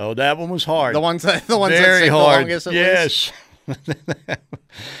like that? Oh, that one was hard. The ones that very take hard. The longest, at yes.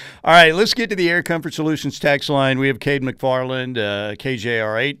 All right, let's get to the Air Comfort Solutions text line. We have Cade McFarland,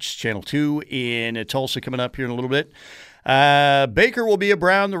 KJRH, Channel 2 in Tulsa coming up here in a little bit. Baker will be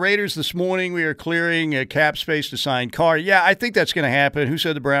around the Raiders this morning. We are clearing cap space to sign Carr. Yeah, I think that's going to happen. Who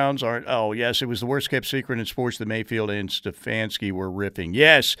said the Browns aren't? Oh, yes, it was the worst-kept secret in sports that Mayfield and Stefanski were ripping.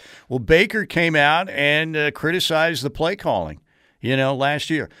 Yes, well, Baker came out and criticized the play calling. You know,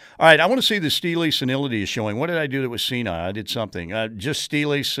 last year. All right, I want to see the Steely senility is showing. What did I do that was senile? I did something. Just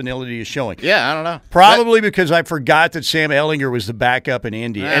Steely senility is showing. Yeah, I don't know. Probably because I forgot that Sam Ehlinger was the backup in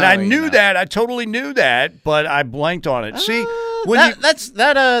Indy. And I knew that. I totally knew that, but I blanked on it. See, when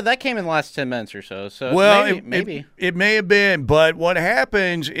that came in the last 10 minutes or so. So well, maybe. It may have been, but what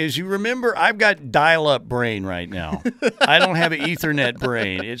happens is you remember I've got dial-up brain right now. I don't have an Ethernet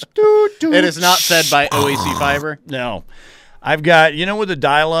brain. It's It is not fed by OEC fiber. No. I've got, you know, with the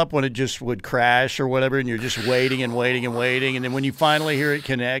dial-up when it just would crash or whatever, and you're just waiting and waiting and waiting, and then when you finally hear it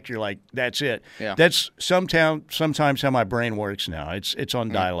connect, you're like, that's it. Yeah. That's sometimes how my brain works now. It's on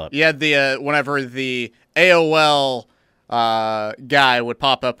dial-up. Yeah, whenever the AOL guy would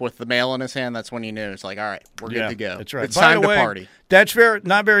pop up with the mail in his hand, that's when you knew. It's like, all right, we're good to go. That's right. It's time to party. That's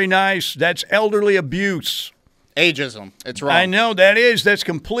not very nice. That's elderly abuse. Ageism. It's wrong. I know that's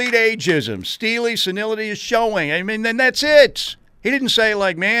complete ageism. Steely senility is showing. I mean, then that's it. He didn't say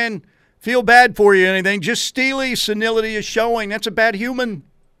like, man, feel bad for you or anything. Just Steely senility is showing. That's a bad human.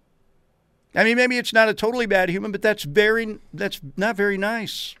 I mean, maybe it's not a totally bad human, but that's not very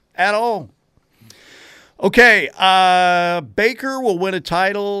nice at all. Okay, Baker will win a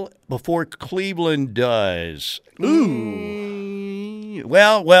title before Cleveland does. Ooh.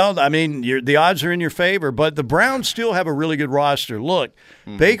 Well, I mean, the odds are in your favor, but the Browns still have a really good roster. Look,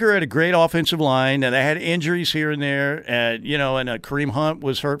 Baker had a great offensive line, and they had injuries here and there, and Kareem Hunt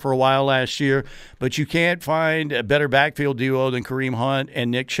was hurt for a while last year, but you can't find a better backfield duo than Kareem Hunt and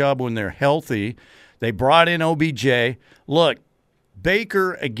Nick Chubb when they're healthy. They brought in OBJ. Look,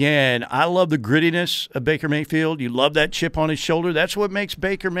 Baker, again, I love the grittiness of Baker Mayfield. You love that chip on his shoulder. That's what makes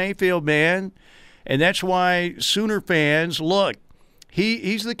Baker Mayfield, man. And that's why Sooner fans, look,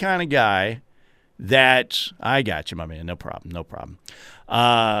 he's the kind of guy that – I got you, my man. No problem.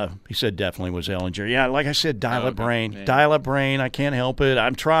 He said definitely was Ehlinger. Yeah, like I said, dial-up brain. Yeah. Dial-up brain. I can't help it.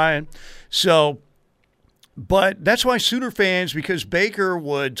 I'm trying. So – but that's why Sooner fans, because Baker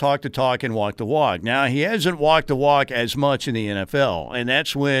would talk the talk and walk the walk. Now, he hasn't walked the walk as much in the NFL, and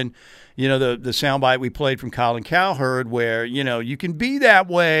that's when, the soundbite we played from Colin Cowherd where, you can be that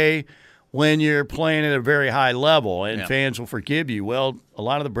way when you're playing at a very high level, and fans will forgive you. Well, a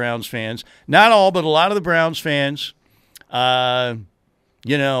lot of the Browns fans, not all, but a lot of the Browns fans, that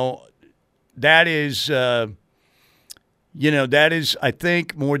is I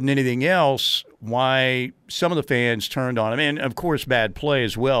think, more than anything else, why some of the fans turned on him. And, of course, bad play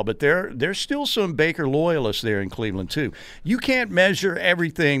as well. But there's still some Baker loyalists there in Cleveland, too. You can't measure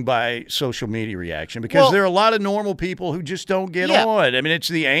everything by social media reaction because there are a lot of normal people who just don't get on. I mean, it's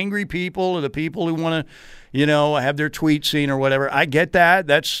the angry people or the people who want to, have their tweets seen or whatever. I get that.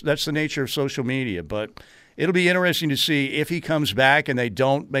 That's the nature of social media. But it'll be interesting to see if he comes back and they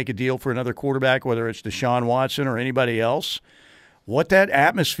don't make a deal for another quarterback, whether it's Deshaun Watson or anybody else, what that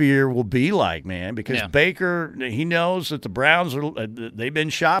atmosphere will be like, man, because Baker, he knows that the Browns they've been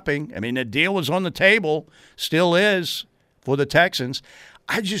shopping. I mean, the deal was on the table, still is for the Texans.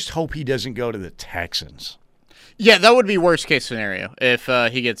 I just hope he doesn't go to the Texans. Yeah, that would be worst case scenario if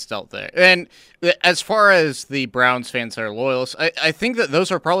he gets dealt there. And as far as the Browns fans that are loyalists, I think that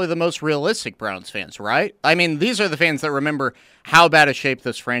those are probably the most realistic Browns fans, right? I mean, these are the fans that remember how bad a shape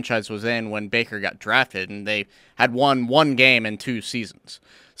this franchise was in when Baker got drafted, and they had won one game in 2 seasons.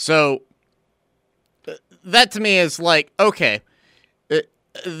 So that to me is like, okay,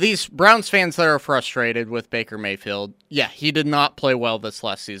 these Browns fans that are frustrated with Baker Mayfield, he did not play well this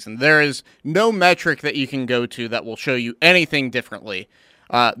last season. There is no metric that you can go to that will show you anything differently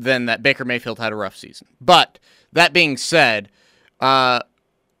than that Baker Mayfield had a rough season. But that being said,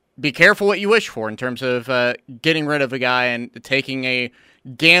 be careful what you wish for in terms of getting rid of a guy and taking a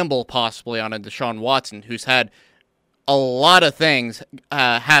gamble possibly on a Deshaun Watson who's had a lot of things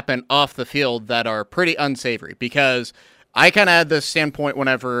happen off the field that are pretty unsavory because I kind of had this standpoint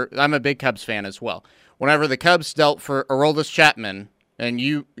whenever I'm a big Cubs fan as well. Whenever the Cubs dealt for Aroldis Chapman, and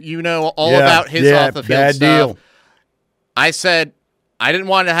you know all about his off the field stuff, deal. I said I didn't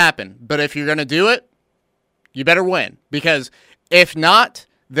want it to happen, but if you're going to do it, you better win because if not,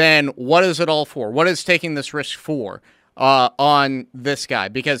 then what is it all for? What is taking this risk for on this guy?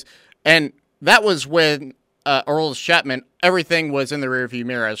 And that was when Aroldis Chapman, everything was in the rearview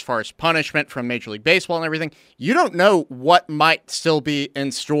mirror as far as punishment from Major League Baseball and everything. You don't know what might still be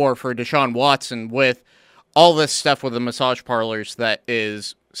in store for Deshaun Watson with all this stuff with the massage parlors that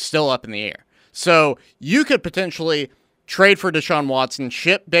is still up in the air. So you could potentially trade for Deshaun Watson,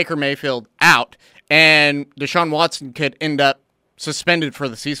 ship Baker Mayfield out, and Deshaun Watson could end up suspended for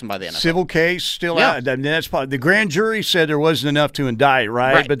the season by the NFL. Civil case still out. I mean, that's the grand jury said there wasn't enough to indict,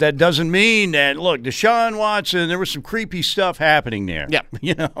 right? But that doesn't mean that, look, Deshaun Watson, there was some creepy stuff happening there.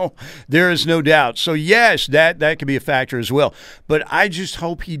 Yeah. There is no doubt. So, yes, that could be a factor as well. But I just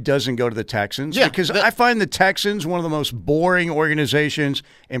hope he doesn't go to the Texans because I find the Texans one of the most boring organizations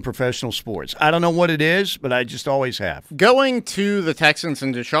in professional sports. I don't know what it is, but I just always have. Going to the Texans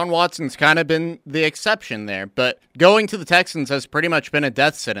and Deshaun Watson's kind of been the exception there, but going to the Texans has pretty much been a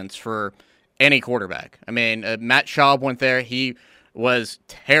death sentence for any quarterback. I mean, Matt Schaub went there. He was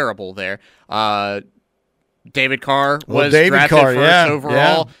terrible there. David Carr was drafted first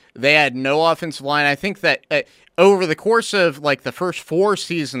overall. Yeah. They had no offensive line. I think that over the course of like the first 4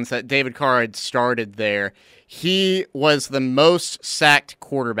 seasons that David Carr had started there, he was the most sacked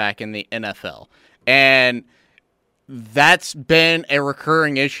quarterback in the NFL. And that's been a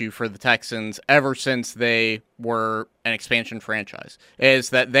recurring issue for the Texans ever since they were an expansion franchise, is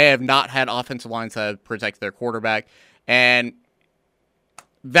that they have not had offensive lines that protect their quarterback. And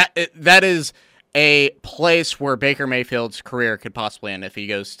that is a place where Baker Mayfield's career could possibly end if he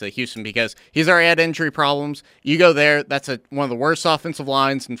goes to Houston because he's already had injury problems. You go there, that's one of the worst offensive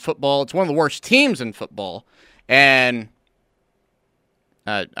lines in football. It's one of the worst teams in football. And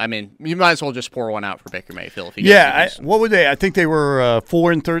I mean, you might as well just pour one out for Baker Mayfield. If he goes to what were they? I think they were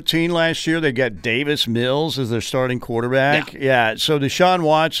 4-13 last year. They got Davis Mills as their starting quarterback. Yeah. So Deshaun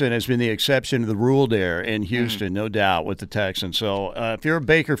Watson has been the exception to the rule there in Houston, no doubt, with the Texans. So if you're a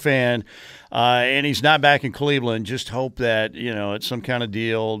Baker fan and he's not back in Cleveland, just hope that it's some kind of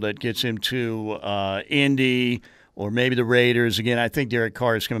deal that gets him to Indy or maybe the Raiders. Again, I think Derek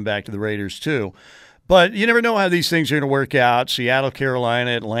Carr is coming back to the Raiders too. But you never know how these things are going to work out. Seattle,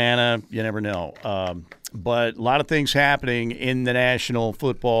 Carolina, Atlanta, you never know. But a lot of things happening in the National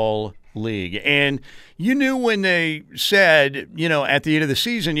Football League. And you knew when they said, at the end of the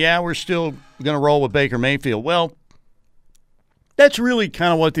season, we're still going to roll with Baker Mayfield. Well, that's really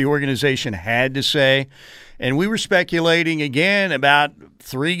kind of what the organization had to say. And we were speculating again about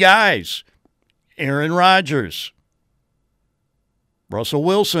 3 guys: Aaron Rodgers, Russell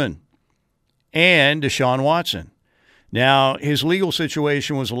Wilson, and Deshaun Watson. Now, his legal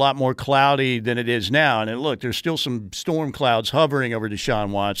situation was a lot more cloudy than it is now. And look, there's still some storm clouds hovering over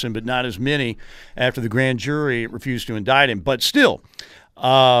Deshaun Watson, but not as many after the grand jury refused to indict him. But still,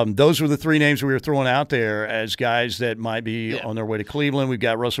 those were the 3 names we were throwing out there as guys that might be on their way to Cleveland. We've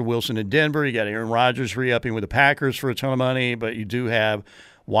got Russell Wilson in Denver. You got Aaron Rodgers re-upping with the Packers for a ton of money, but you do have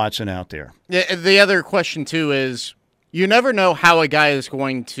Watson out there. Yeah, the other question, too, is you never know how a guy is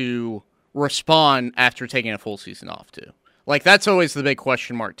going to respond after taking a full season off, too. Like, that's always the big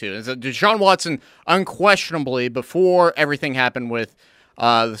question mark, too. Is that Deshaun Watson, unquestionably, before everything happened with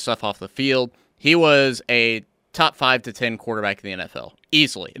the stuff off the field, he was a top 5 to 10 quarterback in the NFL.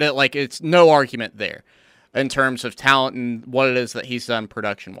 Easily. It's no argument there in terms of talent and what it is that he's done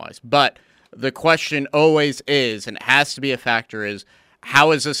production-wise. But the question always is, and it has to be a factor, is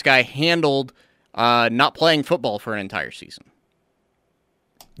how is this guy handled not playing football for an entire season?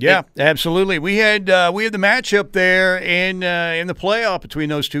 Yeah, absolutely. We had the matchup there in the playoff between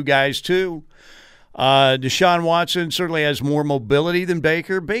those 2 guys too. Deshaun Watson certainly has more mobility than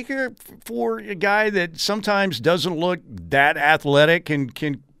Baker. Baker, for a guy that sometimes doesn't look that athletic and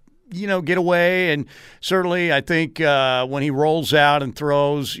can get away, and certainly I think when he rolls out and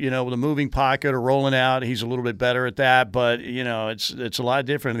throws, with a moving pocket or rolling out, he's a little bit better at that. But it's a lot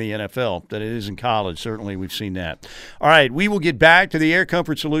different in the NFL than it is in college. Certainly, we've seen that. All right, we will get back to the Air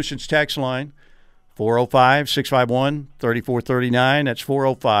Comfort Solutions text line, 405-651-3439. That's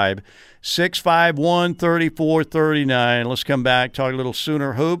 405-651-3439. Let's come back, talk a little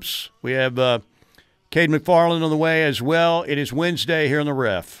Sooner hoops. We have Cade McFarland on the way as well. It is Wednesday here on the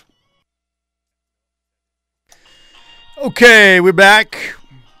Ref. Okay, we're back.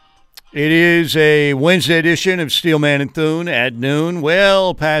 It is a Wednesday edition of Steelman and Thune at noon,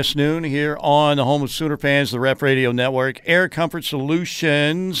 well past noon, here on the home of Sooner fans, the Ref Radio Network. Air Comfort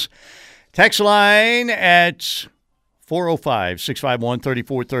Solutions. Text line at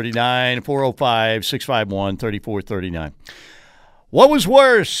 405-651-3439, 405-651-3439. What was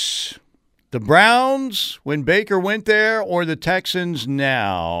worse, the Browns when Baker went there or the Texans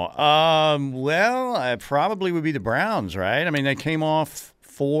now? Well, I probably would be the Browns, right? I mean, they came off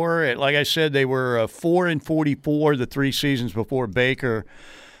 4. Like I said, they were 4-44 the 3 seasons before Baker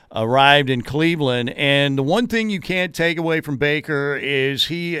arrived in Cleveland. And the one thing you can't take away from Baker is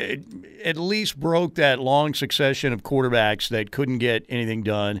he at least broke that long succession of quarterbacks that couldn't get anything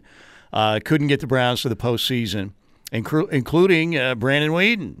done, couldn't get the Browns to the postseason, including Brandon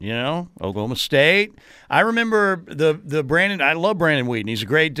Weeden, Oklahoma State. I remember the Brandon. I love Brandon Weeden. He's a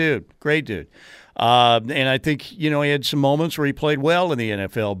great dude. And I think, he had some moments where he played well in the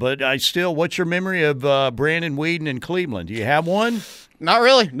NFL. But what's your memory of Brandon Weeden in Cleveland? Do you have one? Not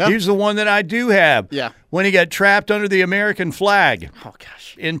really, no. Here's the one that I do have. Yeah. When he got trapped under the American flag. Oh,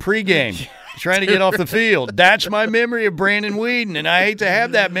 gosh. In pregame. Trying to get off the field. That's my memory of Brandon Weeden, and I hate to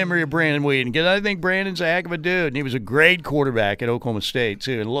have that memory of Brandon Weeden because I think Brandon's a heck of a dude, and he was a great quarterback at Oklahoma State,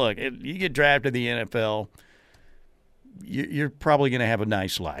 too. And look, you get drafted in the NFL, you're probably going to have a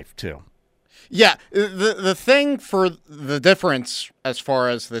nice life, too. Yeah, the thing for the difference as far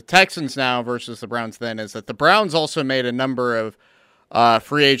as the Texans now versus the Browns then is that the Browns also made a number of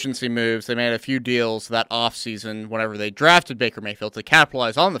free agency moves. They made a few deals that offseason whenever they drafted Baker Mayfield to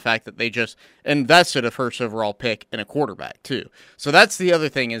capitalize on the fact that they just invested a first overall pick in a quarterback, too. So that's the other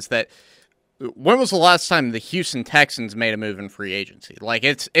thing is that when was the last time the Houston Texans made a move in free agency? Like,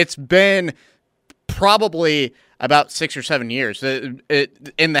 it's been probably about 6 or 7 years.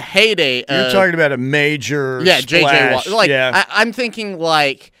 In the heyday You're talking about a major splash. J.J. Watt. I'm thinking,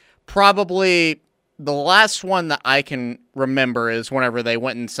 probably the last one that I can remember is whenever they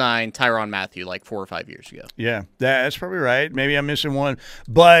went and signed Tyrann Mathieu 4 or 5 years ago. Yeah, that's probably right. Maybe I'm missing one.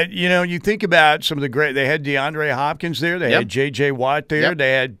 But, you think about some of the great – they had DeAndre Hopkins there. They had J.J. Watt there. Yep.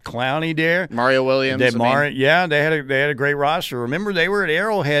 They had Clowney there. Mario Williams. They had a great roster. Remember, they were at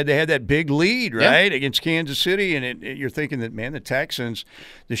Arrowhead. They had that big lead, right, against Kansas City. And you're thinking that, man, the Texans,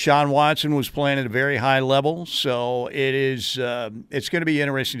 Deshaun Watson was playing at a very high level. So it's going to be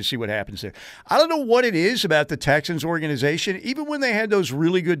interesting to see what happens there. I don't know what it is about the Texans organization. Even when they had those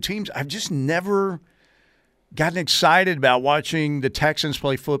really good teams, I've just never gotten excited about watching the Texans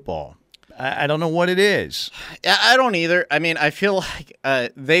play football. I don't know what it is. I don't either. I mean, I feel like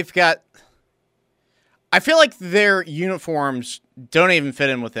they've got. I feel like their uniforms don't even fit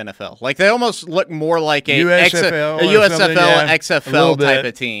in with NFL. Like they almost look more like a USFL, XFL type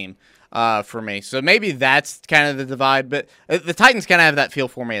of team for me. So maybe that's kind of the divide. But the Titans kind of have that feel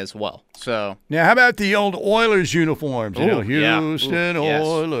for me as well. So now, how about the old Oilers uniforms? Houston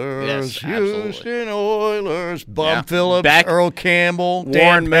Oilers, yes, Houston Oilers. Bum Phillips, Earl Campbell,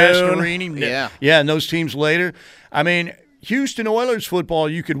 Warren Dan Pastorini. Yeah, and those teams later. I mean, Houston Oilers football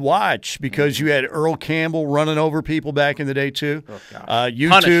you could watch because you had Earl Campbell running over people back in the day too.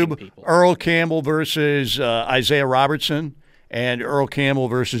 YouTube, Earl Campbell versus Isaiah Robertson and Earl Campbell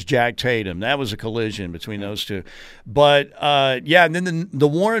versus Jack Tatum. That was a collision between those two. But, and then the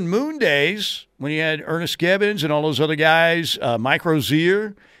Warren Moon days when you had Ernest Gibbons and all those other guys, Mike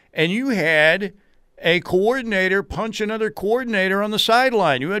Rozier, and you had a coordinator punch another coordinator on the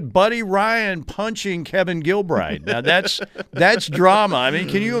sideline. You had Buddy Ryan punching Kevin Gilbride. Now, that's drama. I mean,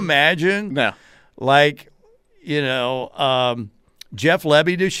 can you imagine? No. Like, Jeff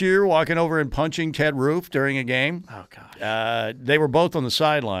Levy this year walking over and punching Ted Roof during a game. Oh, gosh. They were both on the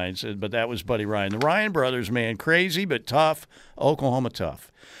sidelines, but that was Buddy Ryan. The Ryan brothers, man, crazy but tough. Oklahoma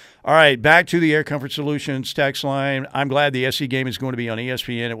tough. All right, back to the Air Comfort Solutions text line. I'm glad the SC game is going to be on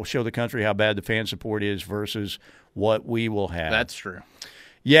ESPN. It will show the country how bad the fan support is versus what we will have. That's true.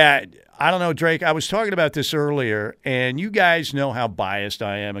 Yeah, I don't know, Drake. I was talking about this earlier, and you guys know how biased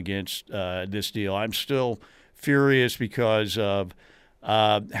I am against this deal. I'm still furious because of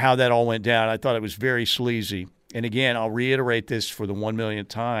how that all went down. I thought it was very sleazy. And again, I'll reiterate this for the 1 millionth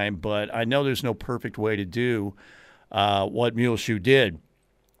time, but I know there's no perfect way to do what Muleshoe did.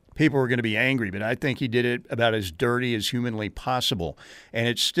 People were going to be angry, but I think he did it about as dirty as humanly possible. And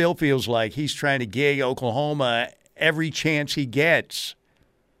it still feels like he's trying to gig Oklahoma every chance he gets.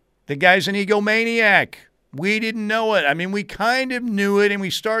 The guy's an egomaniac. We didn't know it. I mean, we kind of knew it, and we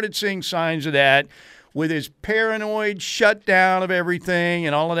started seeing signs of that with his paranoid shutdown of everything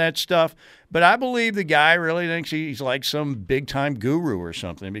and all of that stuff. But I believe the guy really thinks he's like some big-time guru or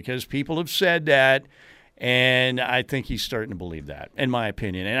something because people have said that. And I think he's starting to believe that, in my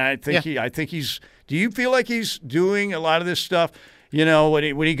opinion. And I think he's. Do you feel like he's doing a lot of this stuff?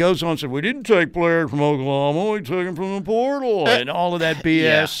 When he goes on and says, "We didn't take players from Oklahoma, we took them from the portal," and all of that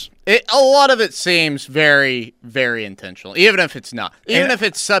BS. Yeah. A lot of it seems very, very intentional, even if it's not, if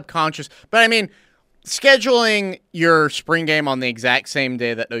it's subconscious. But I mean, scheduling your spring game on the exact same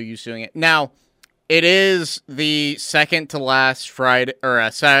day that OU's doing it now. It is the second to last Friday or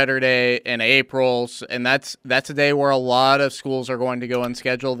Saturday in April, and that's a day where a lot of schools are going to go and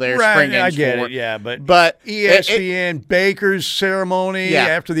schedule their spring games. I get it, yeah, but ESPN, Baker's ceremony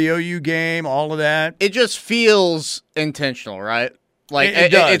after the OU game, all of that. It just feels intentional, right? Like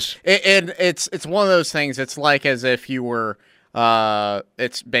it does. It's one of those things. It's like as if you were.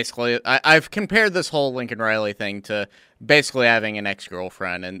 It's basically I've compared this whole Lincoln Riley thing to basically having an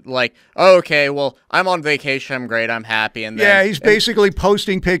ex-girlfriend and like, okay, well, I'm on vacation, I'm great, I'm happy, and then, he's basically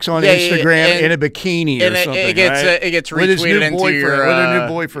posting pics on Instagram in a bikini or something. It gets retweeted into your new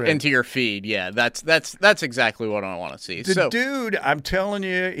boyfriend into your feed. Yeah, that's exactly what I want to see. The dude, I'm telling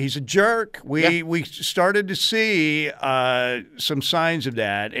you, he's a jerk. We started to see some signs of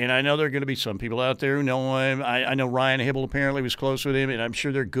that, and I know there are going to be some people out there who know him. I know Ryan Hibble apparently was close with him, and I'm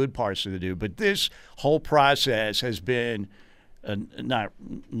sure there are good parts of the dude, but this whole process has been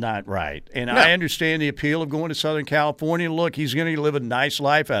not right. And no. I understand the appeal of going to Southern California. Look, he's going to live a nice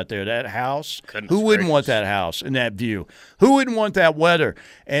life out there. That house, who wouldn't want that house and that view? Who wouldn't want that weather?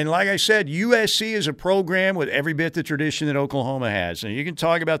 And like I said, USC is a program with every bit the tradition that Oklahoma has. And you can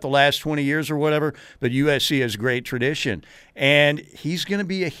talk about the last 20 years or whatever, but USC has great tradition. And he's going to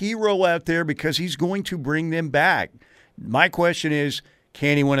be a hero out there because he's going to bring them back. My question is,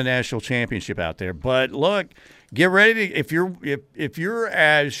 can he win a national championship out there? But look, get ready to, if you're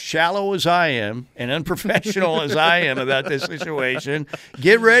as shallow as I am and unprofessional as I am about this situation,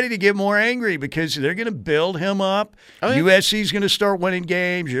 get ready to get more angry because they're going to build him up. Oh, yeah. USC's going to start winning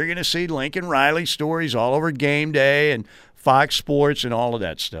games. You're going to see Lincoln Riley stories all over Game Day and Fox Sports and all of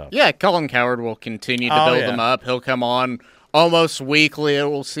that stuff. Yeah, Colin Cowherd will continue to build them up. He'll come on almost weekly, it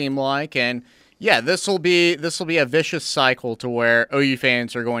will seem like, and yeah, this will be a vicious cycle to where OU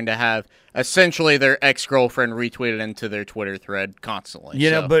fans are going to have essentially their ex-girlfriend retweeted into their Twitter thread constantly.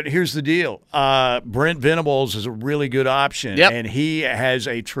 But here's the deal. Brent Venables is a really good option, and he has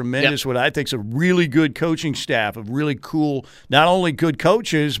a tremendous, what I think is a really good coaching staff of really cool, not only good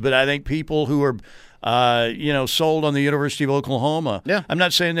coaches, but I think people who are sold on the University of Oklahoma. Yeah. I'm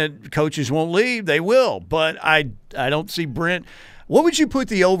not saying that coaches won't leave. They will. But I don't see Brent – What would you put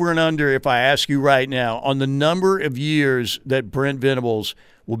the over and under, if I ask you right now, on the number of years that Brent Venables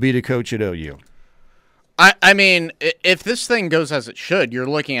will be the coach at OU? I mean, if this thing goes as it should, you're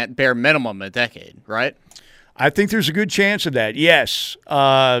looking at bare minimum a decade, right? I think there's a good chance of that, yes.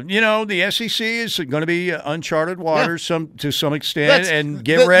 The SEC is going to be uncharted waters to some extent, and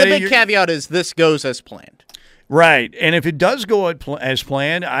get ready. The big caveat is this goes as planned. Right, and if it does go as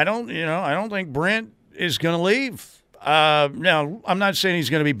planned, I don't think Brent is going to leave. Now, I'm not saying he's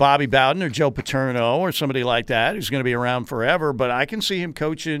going to be Bobby Bowden or Joe Paterno or somebody like that who's going to be around forever, but I can see him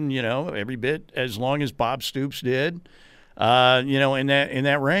coaching, every bit as long as Bob Stoops did, in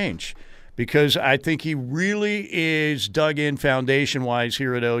that range. Because I think he really is dug in foundation-wise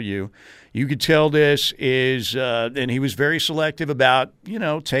here at OU. You could tell this is, and he was very selective about,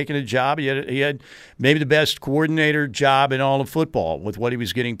 taking a job. He had maybe the best coordinator job in all of football with what he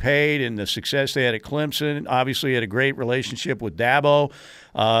was getting paid and the success they had at Clemson. Obviously, he had a great relationship with Dabo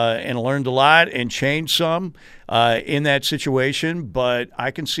and learned a lot and changed some in that situation. But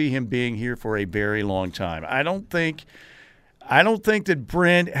I can see him being here for a very long time. I don't think that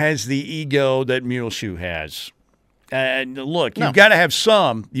Brent has the ego that Muleshoe has. And look, you've got to have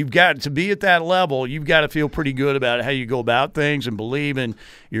some. You've got to be at that level. You've got to feel pretty good about how you go about things and believe in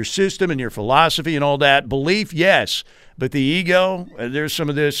your system and your philosophy and all that. Belief, yes, but the ego, there's some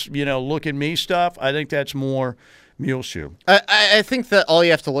of this, look at me stuff. I think that's more Muleshoe. I think that all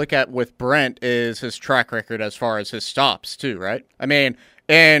you have to look at with Brent is his track record as far as his stops, too, right? I mean,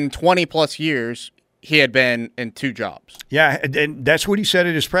 in 20-plus years, he had been in 2 jobs. Yeah, and that's what he said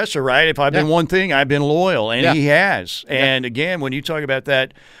at his presser, right? If I've been one thing, I've been loyal, and he has. And again, when you talk about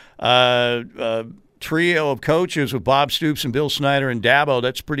that trio of coaches with Bob Stoops and Bill Snyder and Dabo,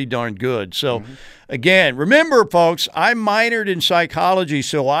 that's pretty darn good. So, again, remember, folks, I minored in psychology,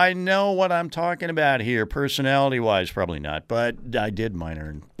 so I know what I'm talking about here. Personality-wise, probably not, but I did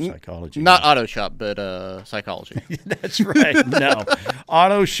minor in psychology. Not auto shop, but psychology. That's right. No.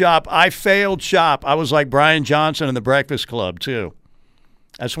 Auto shop. I failed shop. I was like Brian Johnson in The Breakfast Club, too.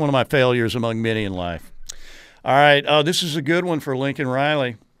 That's one of my failures among many in life. All right. This is a good one for Lincoln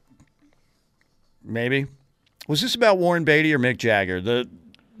Riley. Maybe. Was this about Warren Beatty or Mick Jagger?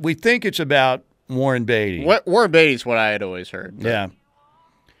 We think it's about Warren Beatty. Warren Beatty's what I had always heard. But. Yeah.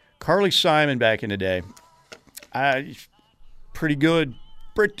 Carly Simon back in the day. Pretty good.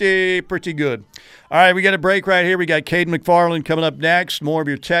 Pretty good. All right, we got a break right here. We got Caden McFarland coming up next. More of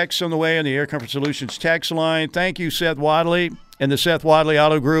your texts on the way on the Air Comfort Solutions text line. Thank you, Seth Wadley and the Seth Wadley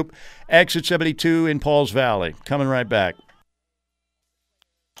Auto Group. Exit 72 in Pauls Valley. Coming right back.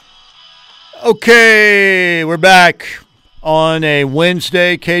 Okay, we're back on a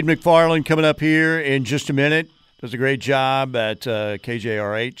Wednesday. Cade McFarland coming up here in just a minute. Does a great job at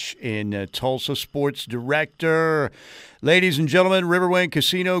KJRH in Tulsa, sports director. Ladies and gentlemen, Riverwind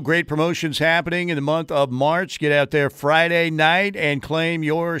Casino, great promotions happening in the month of March. Get out there Friday night and claim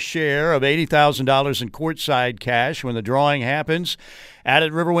your share of $80,000 in courtside cash when the drawing happens. Out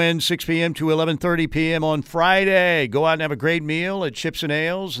at Riverwind, 6 p.m. to 11:30 p.m. on Friday. Go out and have a great meal at Chips and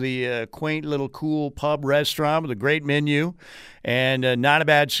Ales, the quaint little cool pub restaurant with a great menu and not a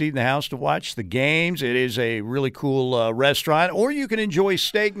bad seat in the house to watch the games. It is a really cool restaurant. Or you can enjoy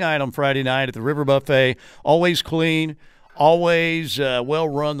steak night on Friday night at the River Buffet. Always clean, always well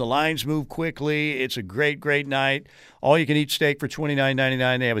run. The lines move quickly. It's a great, great night. All you can eat steak for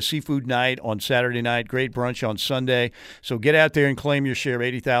 $29.99. They have a seafood night on Saturday night, great brunch on Sunday. So get out there and claim your share of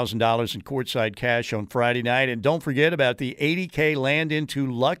 $80,000 in courtside cash on Friday night. And don't forget about the 80K Land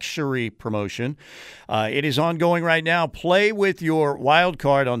Into Luxury promotion. It is ongoing right now. Play with your wild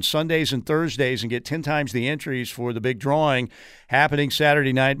card on Sundays and Thursdays and get 10 times the entries for the big drawing happening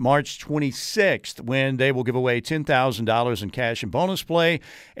Saturday night, March 26th, when they will give away $10,000 in cash and bonus play.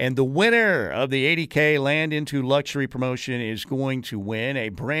 And the winner of the 80K Land Into Luxury promotion is going to win a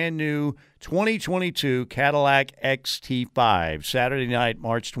brand new 2022 Cadillac XT5. Saturday night,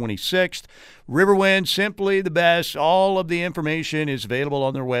 March 26th. Riverwind, simply the best. All of the information is available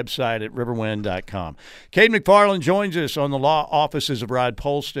on their website at riverwind.com. Caden McFarland joins us on the law offices of Rod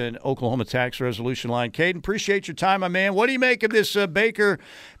Polston, Oklahoma Tax Resolution Line. Caden, appreciate your time, my man. What do you make of this Baker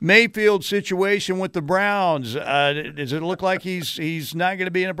Mayfield situation with the Browns? Does it look like he's not going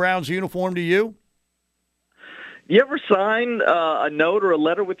to be in a Browns uniform to you? You ever sign a note or a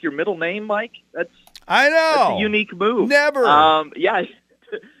letter with your middle name, Mike? I know. That's a unique move. Never. Yeah, it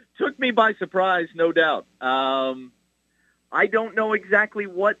took me by surprise, no doubt. I don't know exactly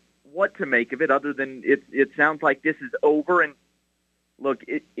what to make of it, other than it sounds like this is over. And look,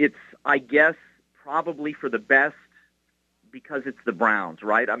 it's I guess probably for the best because it's the Browns,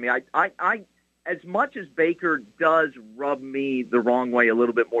 right? I mean, I as much as Baker does rub me the wrong way a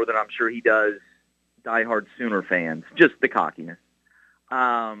little bit more than I'm sure he does diehard Sooner fans, just the cockiness.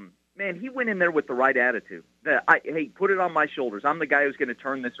 Man, he went in there with the right attitude. Hey, put it on my shoulders. I'm the guy who's going to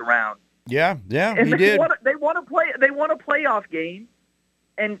turn this around. Yeah, and he did. They want to play. They want a playoff game,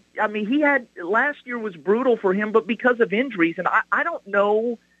 and I mean, last year was brutal for him, but because of injuries, and I don't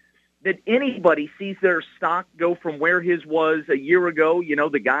know that anybody sees their stock go from where his was a year ago, you know,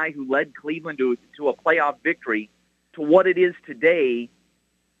 the guy who led Cleveland to a playoff victory, to what it is today,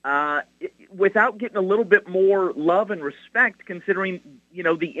 without getting a little bit more love and respect, considering, you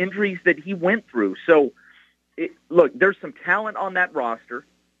know, the injuries that he went through. So, look, there's some talent on that roster.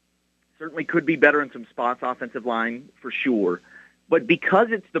 Certainly could be better in some spots, offensive line for sure. But because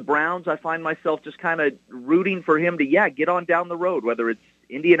it's the Browns, I find myself just kind of rooting for him to, get on down the road, whether it's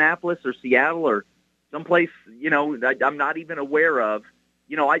Indianapolis or Seattle or someplace, you know, that I'm not even aware of.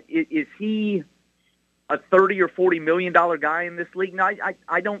 You know, is he a $30 or $40 million guy in this league? No,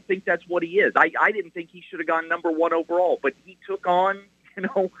 I don't think that's what he is. I didn't think he should have gone number one overall, but he took on, you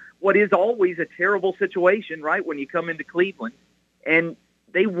know, what is always a terrible situation, right, when you come into Cleveland. And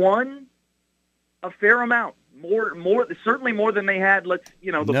they won a fair amount. Certainly more than they had, the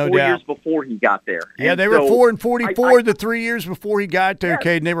 4 years before he got there. Yeah, they were 4-44 the 3 years before he got there,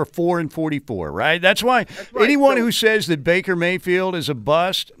 Cade, and they were 4-44, right? That's why anyone who says that Baker Mayfield is a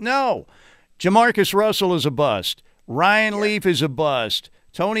bust, no. Jamarcus Russell is a bust. Ryan Leaf is a bust.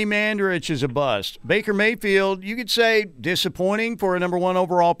 Tony Mandarich is a bust. Baker Mayfield, you could say disappointing for a number one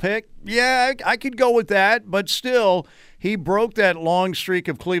overall pick. Yeah, I could go with that, but still, he broke that long streak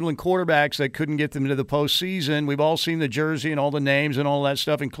of Cleveland quarterbacks that couldn't get them into the postseason. We've all seen the jersey and all the names and all that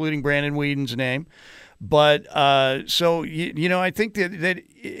stuff, including Brandon Whedon's name. But so, you know, I think that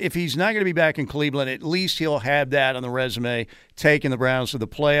if he's not going to be back in Cleveland, at least he'll have that on the resume, taking the Browns to the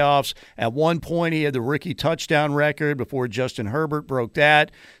playoffs. At one point, he had the rookie touchdown record before Justin Herbert broke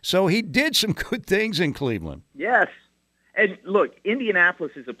that. So he did some good things in Cleveland. Yes. And look,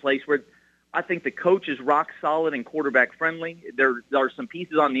 Indianapolis is a place where I think the coach is rock solid and quarterback friendly. There are some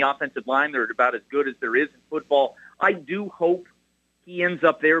pieces on the offensive line that are about as good as there is in football. I do hope he ends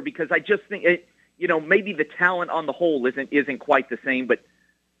up there because I just think you know, maybe the talent on the whole isn't quite the same, but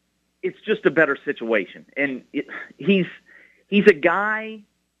it's just a better situation. And he's a guy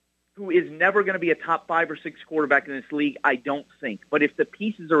who is never going to be a top 5 or 6 quarterback in this league, I don't think. But if the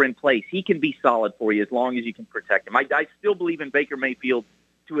pieces are in place, he can be solid for you as long as you can protect him. I still believe in Baker Mayfield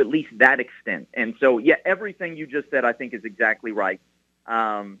to at least that extent. And so, everything you just said I think is exactly right.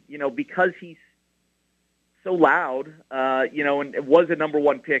 You know, because he's so loud, you know, and it was a number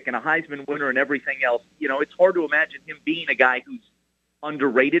one pick and a Heisman winner and everything else, you know, it's hard to imagine him being a guy who's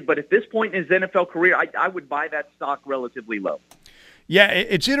underrated. But at this point in his NFL career, I would buy that stock relatively low. Yeah,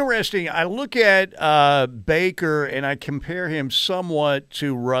 it's interesting. I look at Baker and I compare him somewhat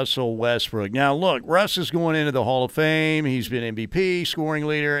to Russell Westbrook. Now, look, Russ is going into the Hall of Fame. He's been MVP, scoring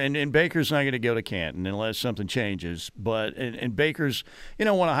leader, and Baker's not going to go to Canton unless something changes. But and Baker's, you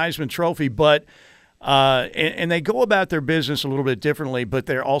know, won a Heisman Trophy, but and they go about their business a little bit differently, but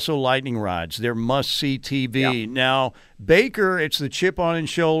they're also lightning rods. They're must-see TV. Yeah. Now, Baker, it's the chip on his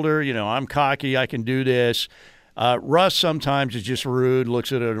shoulder. You know, I'm cocky. I can do this. Russ sometimes is just rude,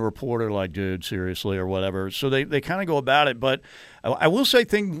 looks at a reporter like, dude, seriously, or whatever. So they kind of go about it. But I will say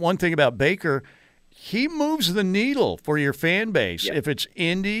one thing about Baker. He moves the needle for your fan base. Yep. If it's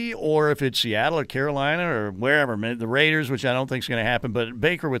Indy or if it's Seattle or Carolina or wherever, the Raiders, which I don't think is going to happen, but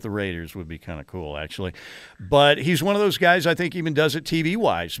Baker with the Raiders would be kind of cool, actually. But he's one of those guys I think even does it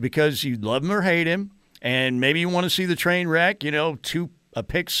TV-wise because you love him or hate him, and maybe you want to see the train wreck, you know, a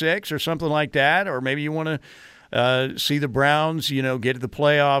pick six or something like that, or maybe you want to see the Browns, you know, get to the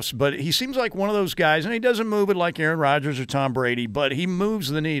playoffs. But he seems like one of those guys, and he doesn't move it like Aaron Rodgers or Tom Brady, but he moves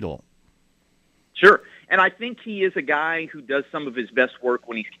the needle. Sure. And I think he is a guy who does some of his best work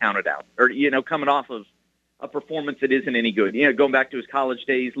when he's counted out or, you know, coming off of a performance that isn't any good. You know, going back to his college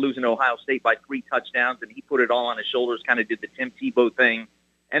days, losing to Ohio State by 3 touchdowns, and he put it all on his shoulders, kind of did the Tim Tebow thing.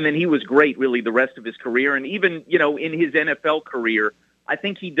 And then he was great, really, the rest of his career. And even, you know, in his NFL career, I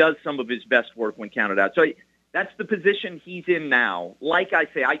think he does some of his best work when counted out. So that's the position he's in now. Like I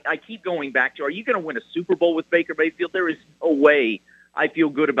say, I keep going back to, are you going to win a Super Bowl with Baker Mayfield? There is no way I feel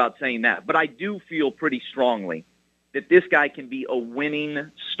good about saying that. But I do feel pretty strongly that this guy can be a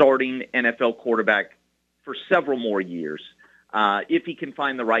winning starting NFL quarterback for several more years if he can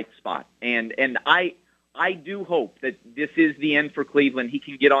find the right spot. And I do hope that this is the end for Cleveland. He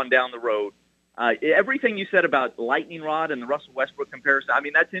can get on down the road. Everything you said about lightning rod and the Russell Westbrook comparison, I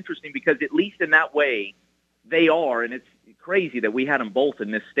mean, that's interesting because at least in that way, they are, and it's crazy that we had them both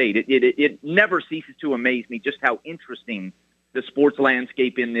in this state. It never ceases to amaze me just how interesting the sports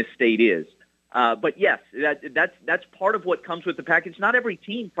landscape in this state is. But yes, that's part of what comes with the package. Not every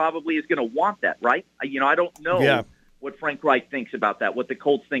team probably is going to want that, right? I don't know what Frank Reich thinks about that, what the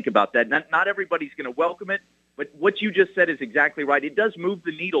Colts think about that. Not everybody's going to welcome it, but what you just said is exactly right. It does move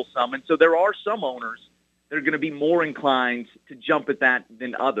the needle some, and so there are some owners that are going to be more inclined to jump at that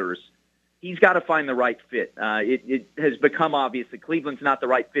than others. He's got to find the right fit. It has become obvious that Cleveland's not the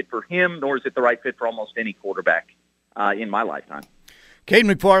right fit for him, nor is it the right fit for almost any quarterback in my lifetime.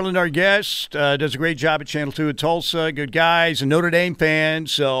 Caden McFarland, our guest, does a great job at Channel 2 in Tulsa. Good guys, a Notre Dame fan.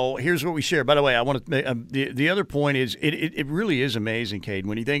 So here's what we share. By the way, I want to the other point is it really is amazing, Caden,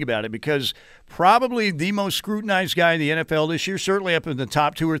 when you think about it, because probably the most scrutinized guy in the NFL this year, certainly up in the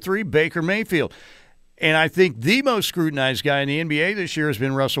top 2 or 3, Baker Mayfield. And I think the most scrutinized guy in the NBA this year has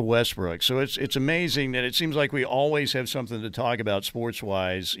been Russell Westbrook. So it's amazing that it seems like we always have something to talk about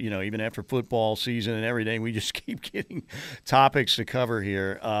sports-wise, even after football season and everything. We just keep getting topics to cover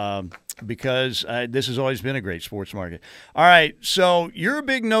here because this has always been a great sports market. All right, so you're a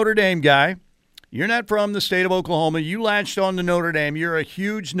big Notre Dame guy. You're not from the state of Oklahoma. You latched on to Notre Dame. You're a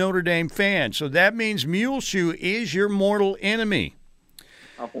huge Notre Dame fan. So that means Muleshoe is your mortal enemy.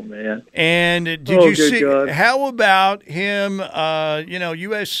 Oh, man. And did you see God. How about him,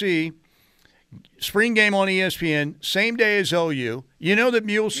 USC, spring game on ESPN, same day as OU. You know that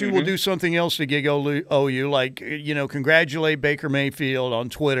Muleshoe will do something else to gig OU, like, congratulate Baker Mayfield on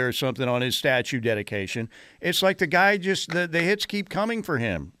Twitter or something on his statue dedication. It's like the guy just, the hits keep coming for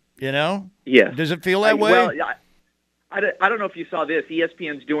him, Yeah. Does it feel that way? Well, I don't know if you saw this.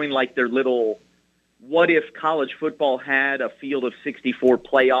 ESPN's doing like their little what if college football had a field of 64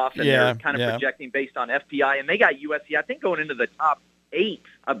 playoff, and they're kind of projecting based on FPI, and they got USC, I think, going into the top 8,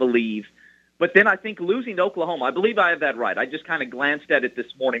 I believe. But then I think losing to Oklahoma, I believe I have that right. I just kind of glanced at it this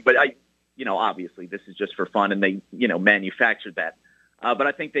morning, but obviously this is just for fun, and they, manufactured that. But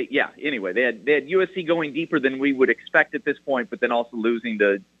I think anyway, they had USC going deeper than we would expect at this point, but then also losing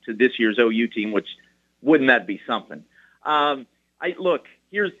to this year's OU team, which wouldn't that be something? Look,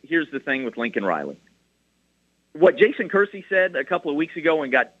 here's the thing with Lincoln Riley. What Jason Kersey said a couple of weeks ago and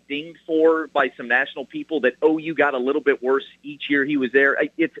got dinged for by some national people, that OU got a little bit worse each year he was there,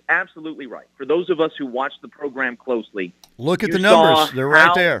 it's absolutely right. For those of us who watch the program closely, look at the numbers. They're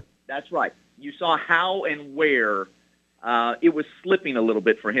right there. That's right. You saw how and where it was slipping a little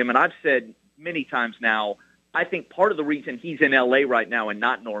bit for him. And I've said many times now, I think part of the reason he's in L.A. right now and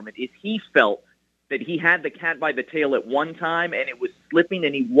not Norman is he felt that he had the cat by the tail at one time and it was slipping,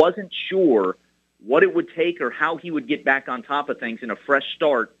 and he wasn't sure what it would take or how he would get back on top of things, and a fresh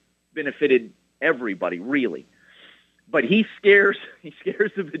start benefited everybody, really. But he scares the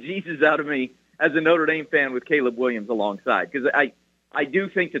bejesus out of me as a Notre Dame fan with Caleb Williams alongside, because I do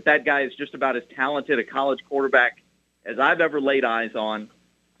think that guy is just about as talented a college quarterback as I've ever laid eyes on.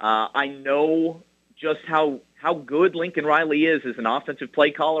 I know just how good Lincoln Riley is as an offensive play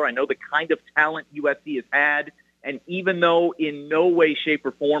caller. I know the kind of talent USC has had. And even though in no way, shape,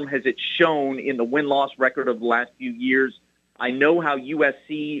 or form has it shown in the win-loss record of the last few years, I know how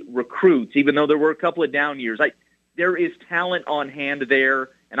USC recruits, even though there were a couple of down years. There is talent on hand there,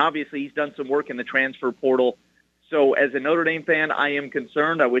 and obviously he's done some work in the transfer portal. So as a Notre Dame fan, I am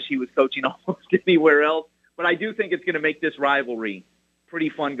concerned. I wish he was coaching almost anywhere else. But I do think it's going to make this rivalry pretty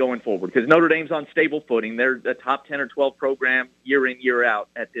fun going forward, because Notre Dame's on stable footing. They're a top 10 or 12 program year in, year out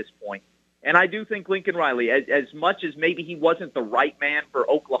at this point. And I do think Lincoln Riley, as much as maybe he wasn't the right man for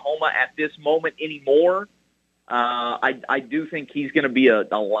Oklahoma at this moment anymore, I do think he's going to be a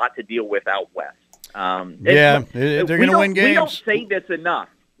lot to deal with out west. They're going to win games. We don't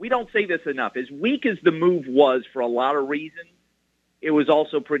say this enough. As weak as the move was for a lot of reasons, it was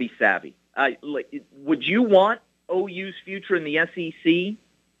also pretty savvy. Would you want OU's future in the SEC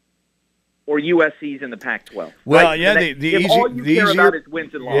or USC's in the Pac-12? Well, right? yeah,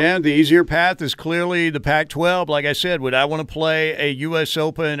 the easier path is clearly the Pac-12. Like I said, would I want to play a U.S.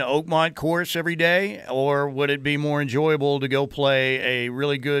 Open Oakmont course every day, or would it be more enjoyable to go play a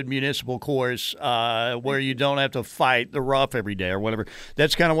really good municipal course where you don't have to fight the rough every day or whatever?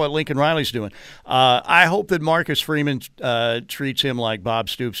 That's kind of what Lincoln Riley's doing. I hope that Marcus Freeman treats him like Bob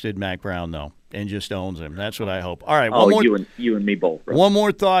Stoops did Mac Brown, though, and just owns him. That's what I hope. All right. You and me both. Bro. One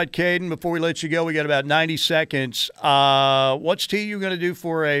more thought, Caden, before we let you go. We got about 90 seconds. What's TU going to do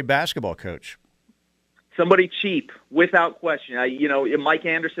for a basketball coach? Somebody cheap, without question. Mike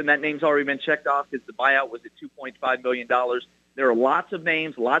Anderson, that name's already been checked off because the buyout was at $2.5 million. There are lots of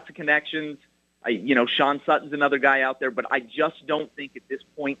names, lots of connections. Sean Sutton's another guy out there, but I just don't think at this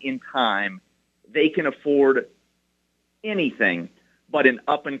point in time they can afford anything but an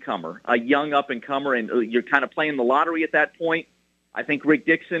up-and-comer, a young up-and-comer, and you're kind of playing the lottery at that point. I think Rick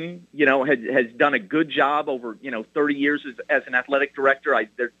Dixon, has done a good job over, 30 years as an athletic director.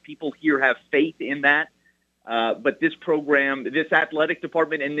 People here have faith in that. But this program, this athletic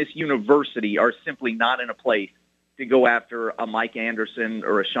department, and this university are simply not in a place to go after a Mike Anderson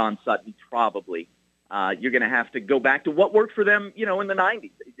or a Sean Sutton, probably. You're going to have to go back to what worked for them, in the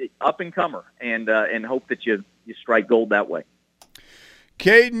 90s, up-and-comer, and hope that you strike gold that way.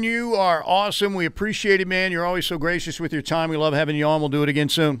 Caden, you are awesome. We appreciate it, man. You're always so gracious with your time. We love having you on. We'll do it again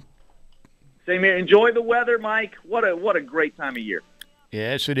soon. Same here. Enjoy the weather, Mike. What a great time of year.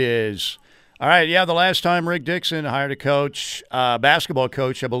 Yes, it is. All right, the last time Rick Dixon hired a coach, basketball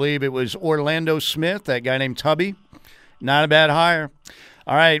coach, I believe it was Orlando Smith, that guy named Tubby. Not a bad hire.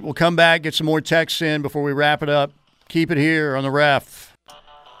 All right, we'll come back, get some more texts in before we wrap it up. Keep it here on the Ref.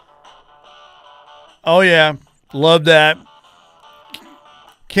 Oh, yeah, love that.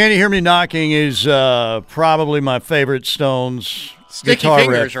 Can't You Hear Me Knocking is probably my favorite Stones Sticky guitar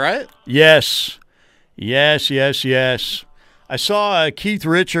Fingers, riff. right? Yes. I saw Keith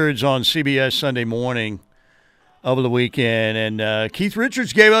Richards on CBS Sunday Morning over the weekend, and Keith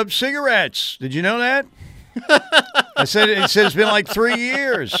Richards gave up cigarettes. Did you know that? He said it's been like 3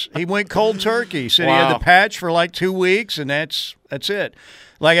 years. He went cold turkey. He said he had the patch for like 2 weeks, and that's it.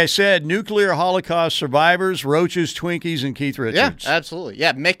 Like I said, nuclear Holocaust survivors, Roaches, Twinkies, and Keith Richards. Yeah, absolutely.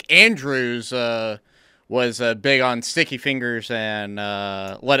 Yeah, Mick Andrews was big on Sticky Fingers and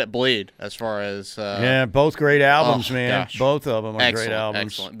Let It Bleed as far as both great albums, man. Gosh. Both of them are great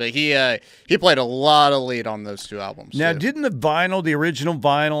albums. Excellent. But he played a lot of lead on those two albums. Now, too. didn't the original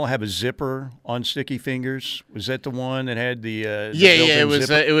vinyl have a zipper on Sticky Fingers? Was that the one that had the it was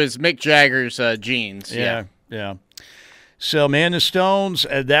zipper? it was Mick Jagger's jeans. Yeah. So, man, the Stones,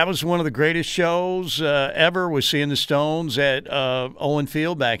 that was one of the greatest shows ever, was seeing the Stones at Owen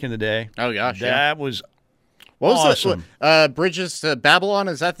Field back in the day. Oh, gosh, That was what awesome. Was that? Bridges to Babylon,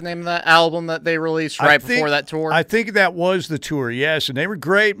 is that the name of that album that they released before that tour? I think that was the tour, yes, and they were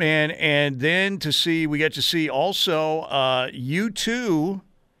great, man. And then we got to see also U2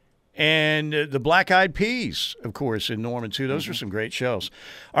 and the Black Eyed Peas, of course, in Norman, too. Those are some great shows.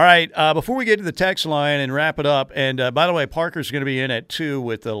 All right, before we get to the text line and wrap it up, and by the way, Parker's going to be in at 2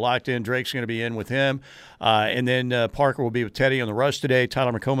 with the Locked In. Drake's going to be in with him. And then Parker will be with Teddy on the Rush today.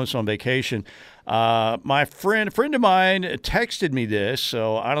 Tyler McComas on vacation. My friend of mine texted me this,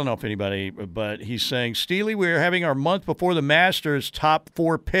 so I don't know if anybody, but he's saying, Steely, we're having our month before the Masters top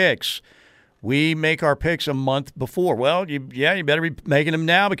 4 picks. We make our picks a month before. Well, you better be making them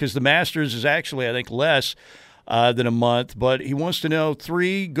now because the Masters is actually, I think, less than a month. But he wants to know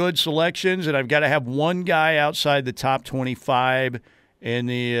 3 good selections, and I've got to have one guy outside the top 25 in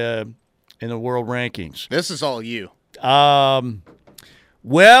the world rankings. This is all you.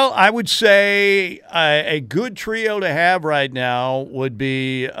 Well, I would say a good trio to have right now would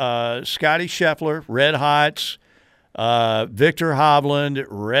be Scotty Scheffler, Red Hots, Victor Hovland,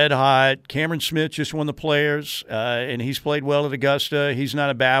 Red Hot. Cameron Smith just won the Players, and he's played well at Augusta. He's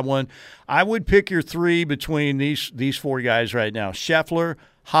not a bad one. I would pick your 3 between these 4 guys right now: Scheffler,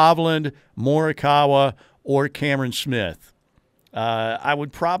 Hovland, Morikawa, or Cameron Smith. I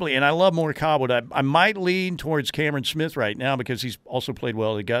would probably, and I love Morikawa, but I might lean towards Cameron Smith right now because he's also played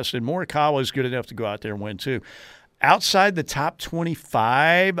well at Augusta, and Morikawa is good enough to go out there and win too. Outside the top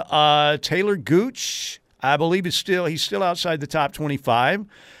 25, Taylor Gooch, I believe he's still outside the top 25.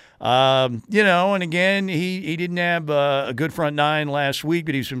 And again, he didn't have a good front 9 last week,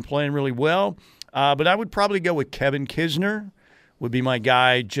 but he's been playing really well. But I would probably go with Kevin Kisner, would be my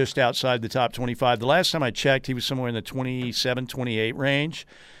guy just outside the top 25. The last time I checked, he was somewhere in the 27, 28 range.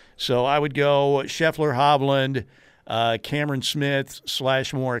 So I would go Scheffler, Hovland, Cameron Smith /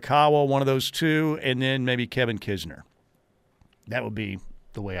 Morikawa, one of those 2, and then maybe Kevin Kisner. That would be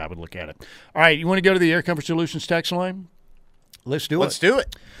the way I would look at it. All right, you want to go to the Air Comfort Solutions text line? Let's do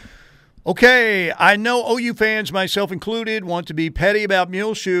it. Okay, I know OU fans, myself included, want to be petty about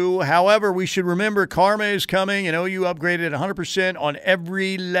Muleshoe. However, we should remember karma is coming, and OU upgraded 100% on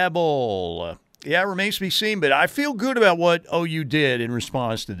every level. Yeah, it remains to be seen, but I feel good about what OU did in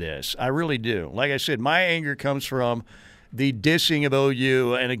response to this. I really do. Like I said, my anger comes from the dissing of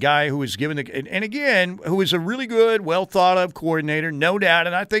OU and a guy who was given who is a really good, well-thought-of coordinator, no doubt,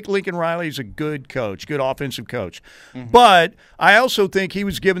 and I think Lincoln Riley is a good coach, good offensive coach. Mm-hmm. But I also think he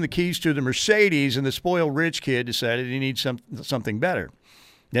was given the keys to the Mercedes, and the spoiled rich kid decided he needs something better.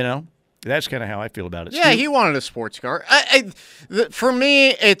 That's kind of how I feel about it. Yeah, Steve? He wanted a sports car. For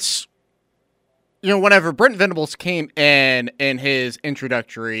me, it's, whenever Brent Venables came in his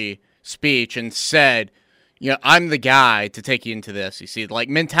introductory speech and said, I'm the guy to take you into the SEC. Like,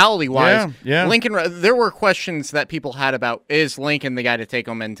 mentality-wise, Lincoln, there were questions that people had about, is Lincoln the guy to take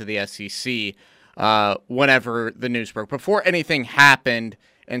them into the SEC whenever the news broke? Before anything happened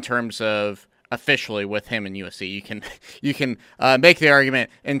in terms of officially with him and USC, you can make the argument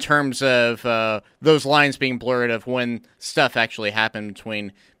in terms of those lines being blurred of when stuff actually happened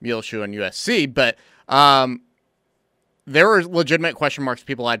between Muleshoe and USC, but there were legitimate question marks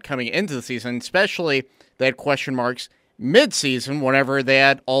people had coming into the season, especially they had question marks mid-season whenever they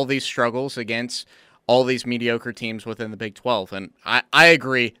had all these struggles against all these mediocre teams within the Big 12. And I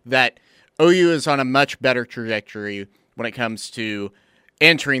agree that OU is on a much better trajectory when it comes to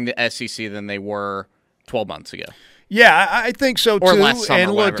entering the SEC than they were 12 months ago. Yeah, I think so, too. Last summer,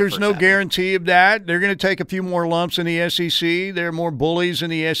 and look, there's no guarantee of that. They're going to take a few more lumps in the SEC. There are more bullies in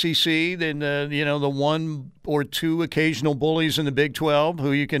the SEC than, the one or two occasional bullies in the Big 12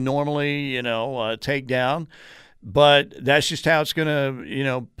 who you can normally, take down. But that's just how it's going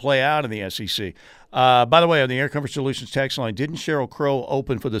to, play out in the SEC. By the way, on the Air Comfort Solutions text line, didn't Sheryl Crow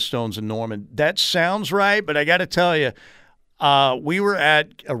open for the Stones in Norman? That sounds right, but I got to tell you, we were at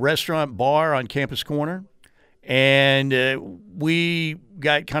a restaurant bar on Campus Corner, and we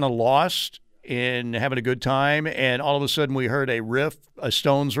got kind of lost in having a good time, and all of a sudden we heard a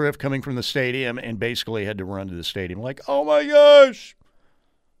Stones riff coming from the stadium, and basically had to run to the stadium like, oh my gosh,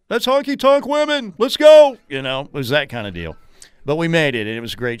 that's Honky Tonk Women, let's go. It was that kind of deal. But we made it, and it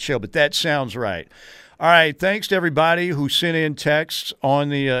was a great show. But that sounds right. All right, thanks to everybody who sent in texts on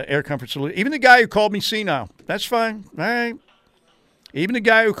the Air Comfort Solution. Even the guy who called me senile. That's fine. All right. Even the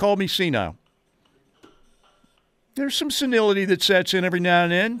guy who called me senile. There's some senility that sets in every now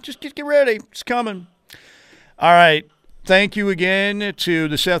and then. Just get ready. It's coming. All right. Thank you again to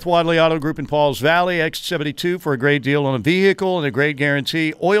the Seth Wadley Auto Group in Pauls Valley, X72, for a great deal on a vehicle and a great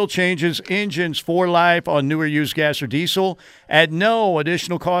guarantee. Oil changes, engines for life on newer used gas or diesel at no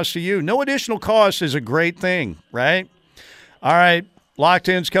additional cost to you. No additional cost is a great thing, right? All right. Locked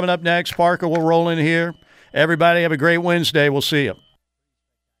In's coming up next. Parker will roll in here. Everybody have a great Wednesday. We'll see you.